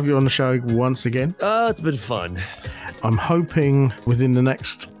great to have you on the show once again. It's been fun. I'm hoping within the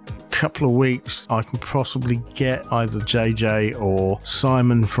next couple of weeks I can possibly get either JJ or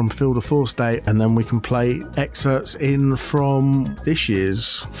Simon from Field of Force Day, and then we can play excerpts in from this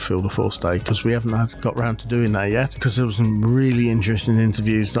year's Field of Force Day, because we haven't got round to doing that yet, because there were some really interesting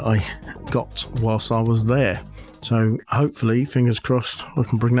interviews that I got whilst I was there. So hopefully, fingers crossed, I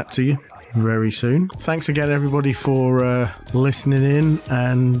can bring that to you very soon. Thanks again, everybody, for listening in,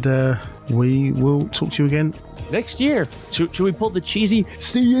 and we will talk to you again next year. Should we pull the cheesy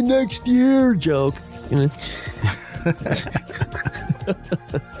 "see you next year" joke?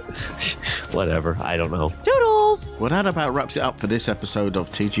 Whatever. I don't know. Toodles! commercials? Well, that about wraps it up for this episode of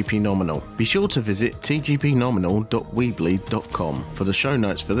TGP Nominal. Be sure to visit tgpnominal.weebly.com for the show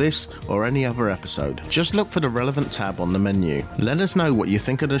notes for this or any other episode. Just look for the relevant tab on the menu. Let us know what you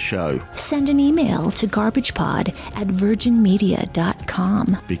think of the show. Send an email to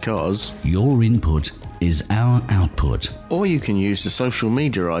garbagepod@virginmedia.com. Because your input is our output. Or you can use the social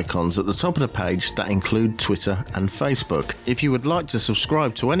media icons at the top of the page that include Twitter and Facebook. If you would like to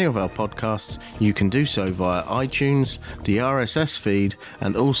subscribe to any of our podcasts, you can do so via iTunes, the RSS feed,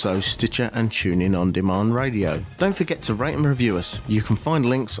 and also Stitcher and TuneIn On Demand Radio. Don't forget to rate and review us. You can find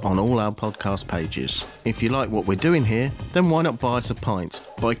links on all our podcast pages. If you like what we're doing here, then why not buy us a pint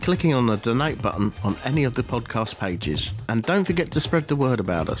by clicking on the donate button on any of the podcast pages. And don't forget to spread the word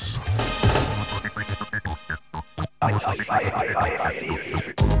about us.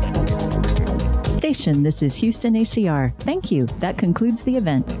 Station, this is Houston ACR. Thank you. That concludes the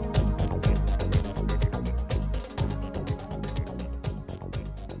event.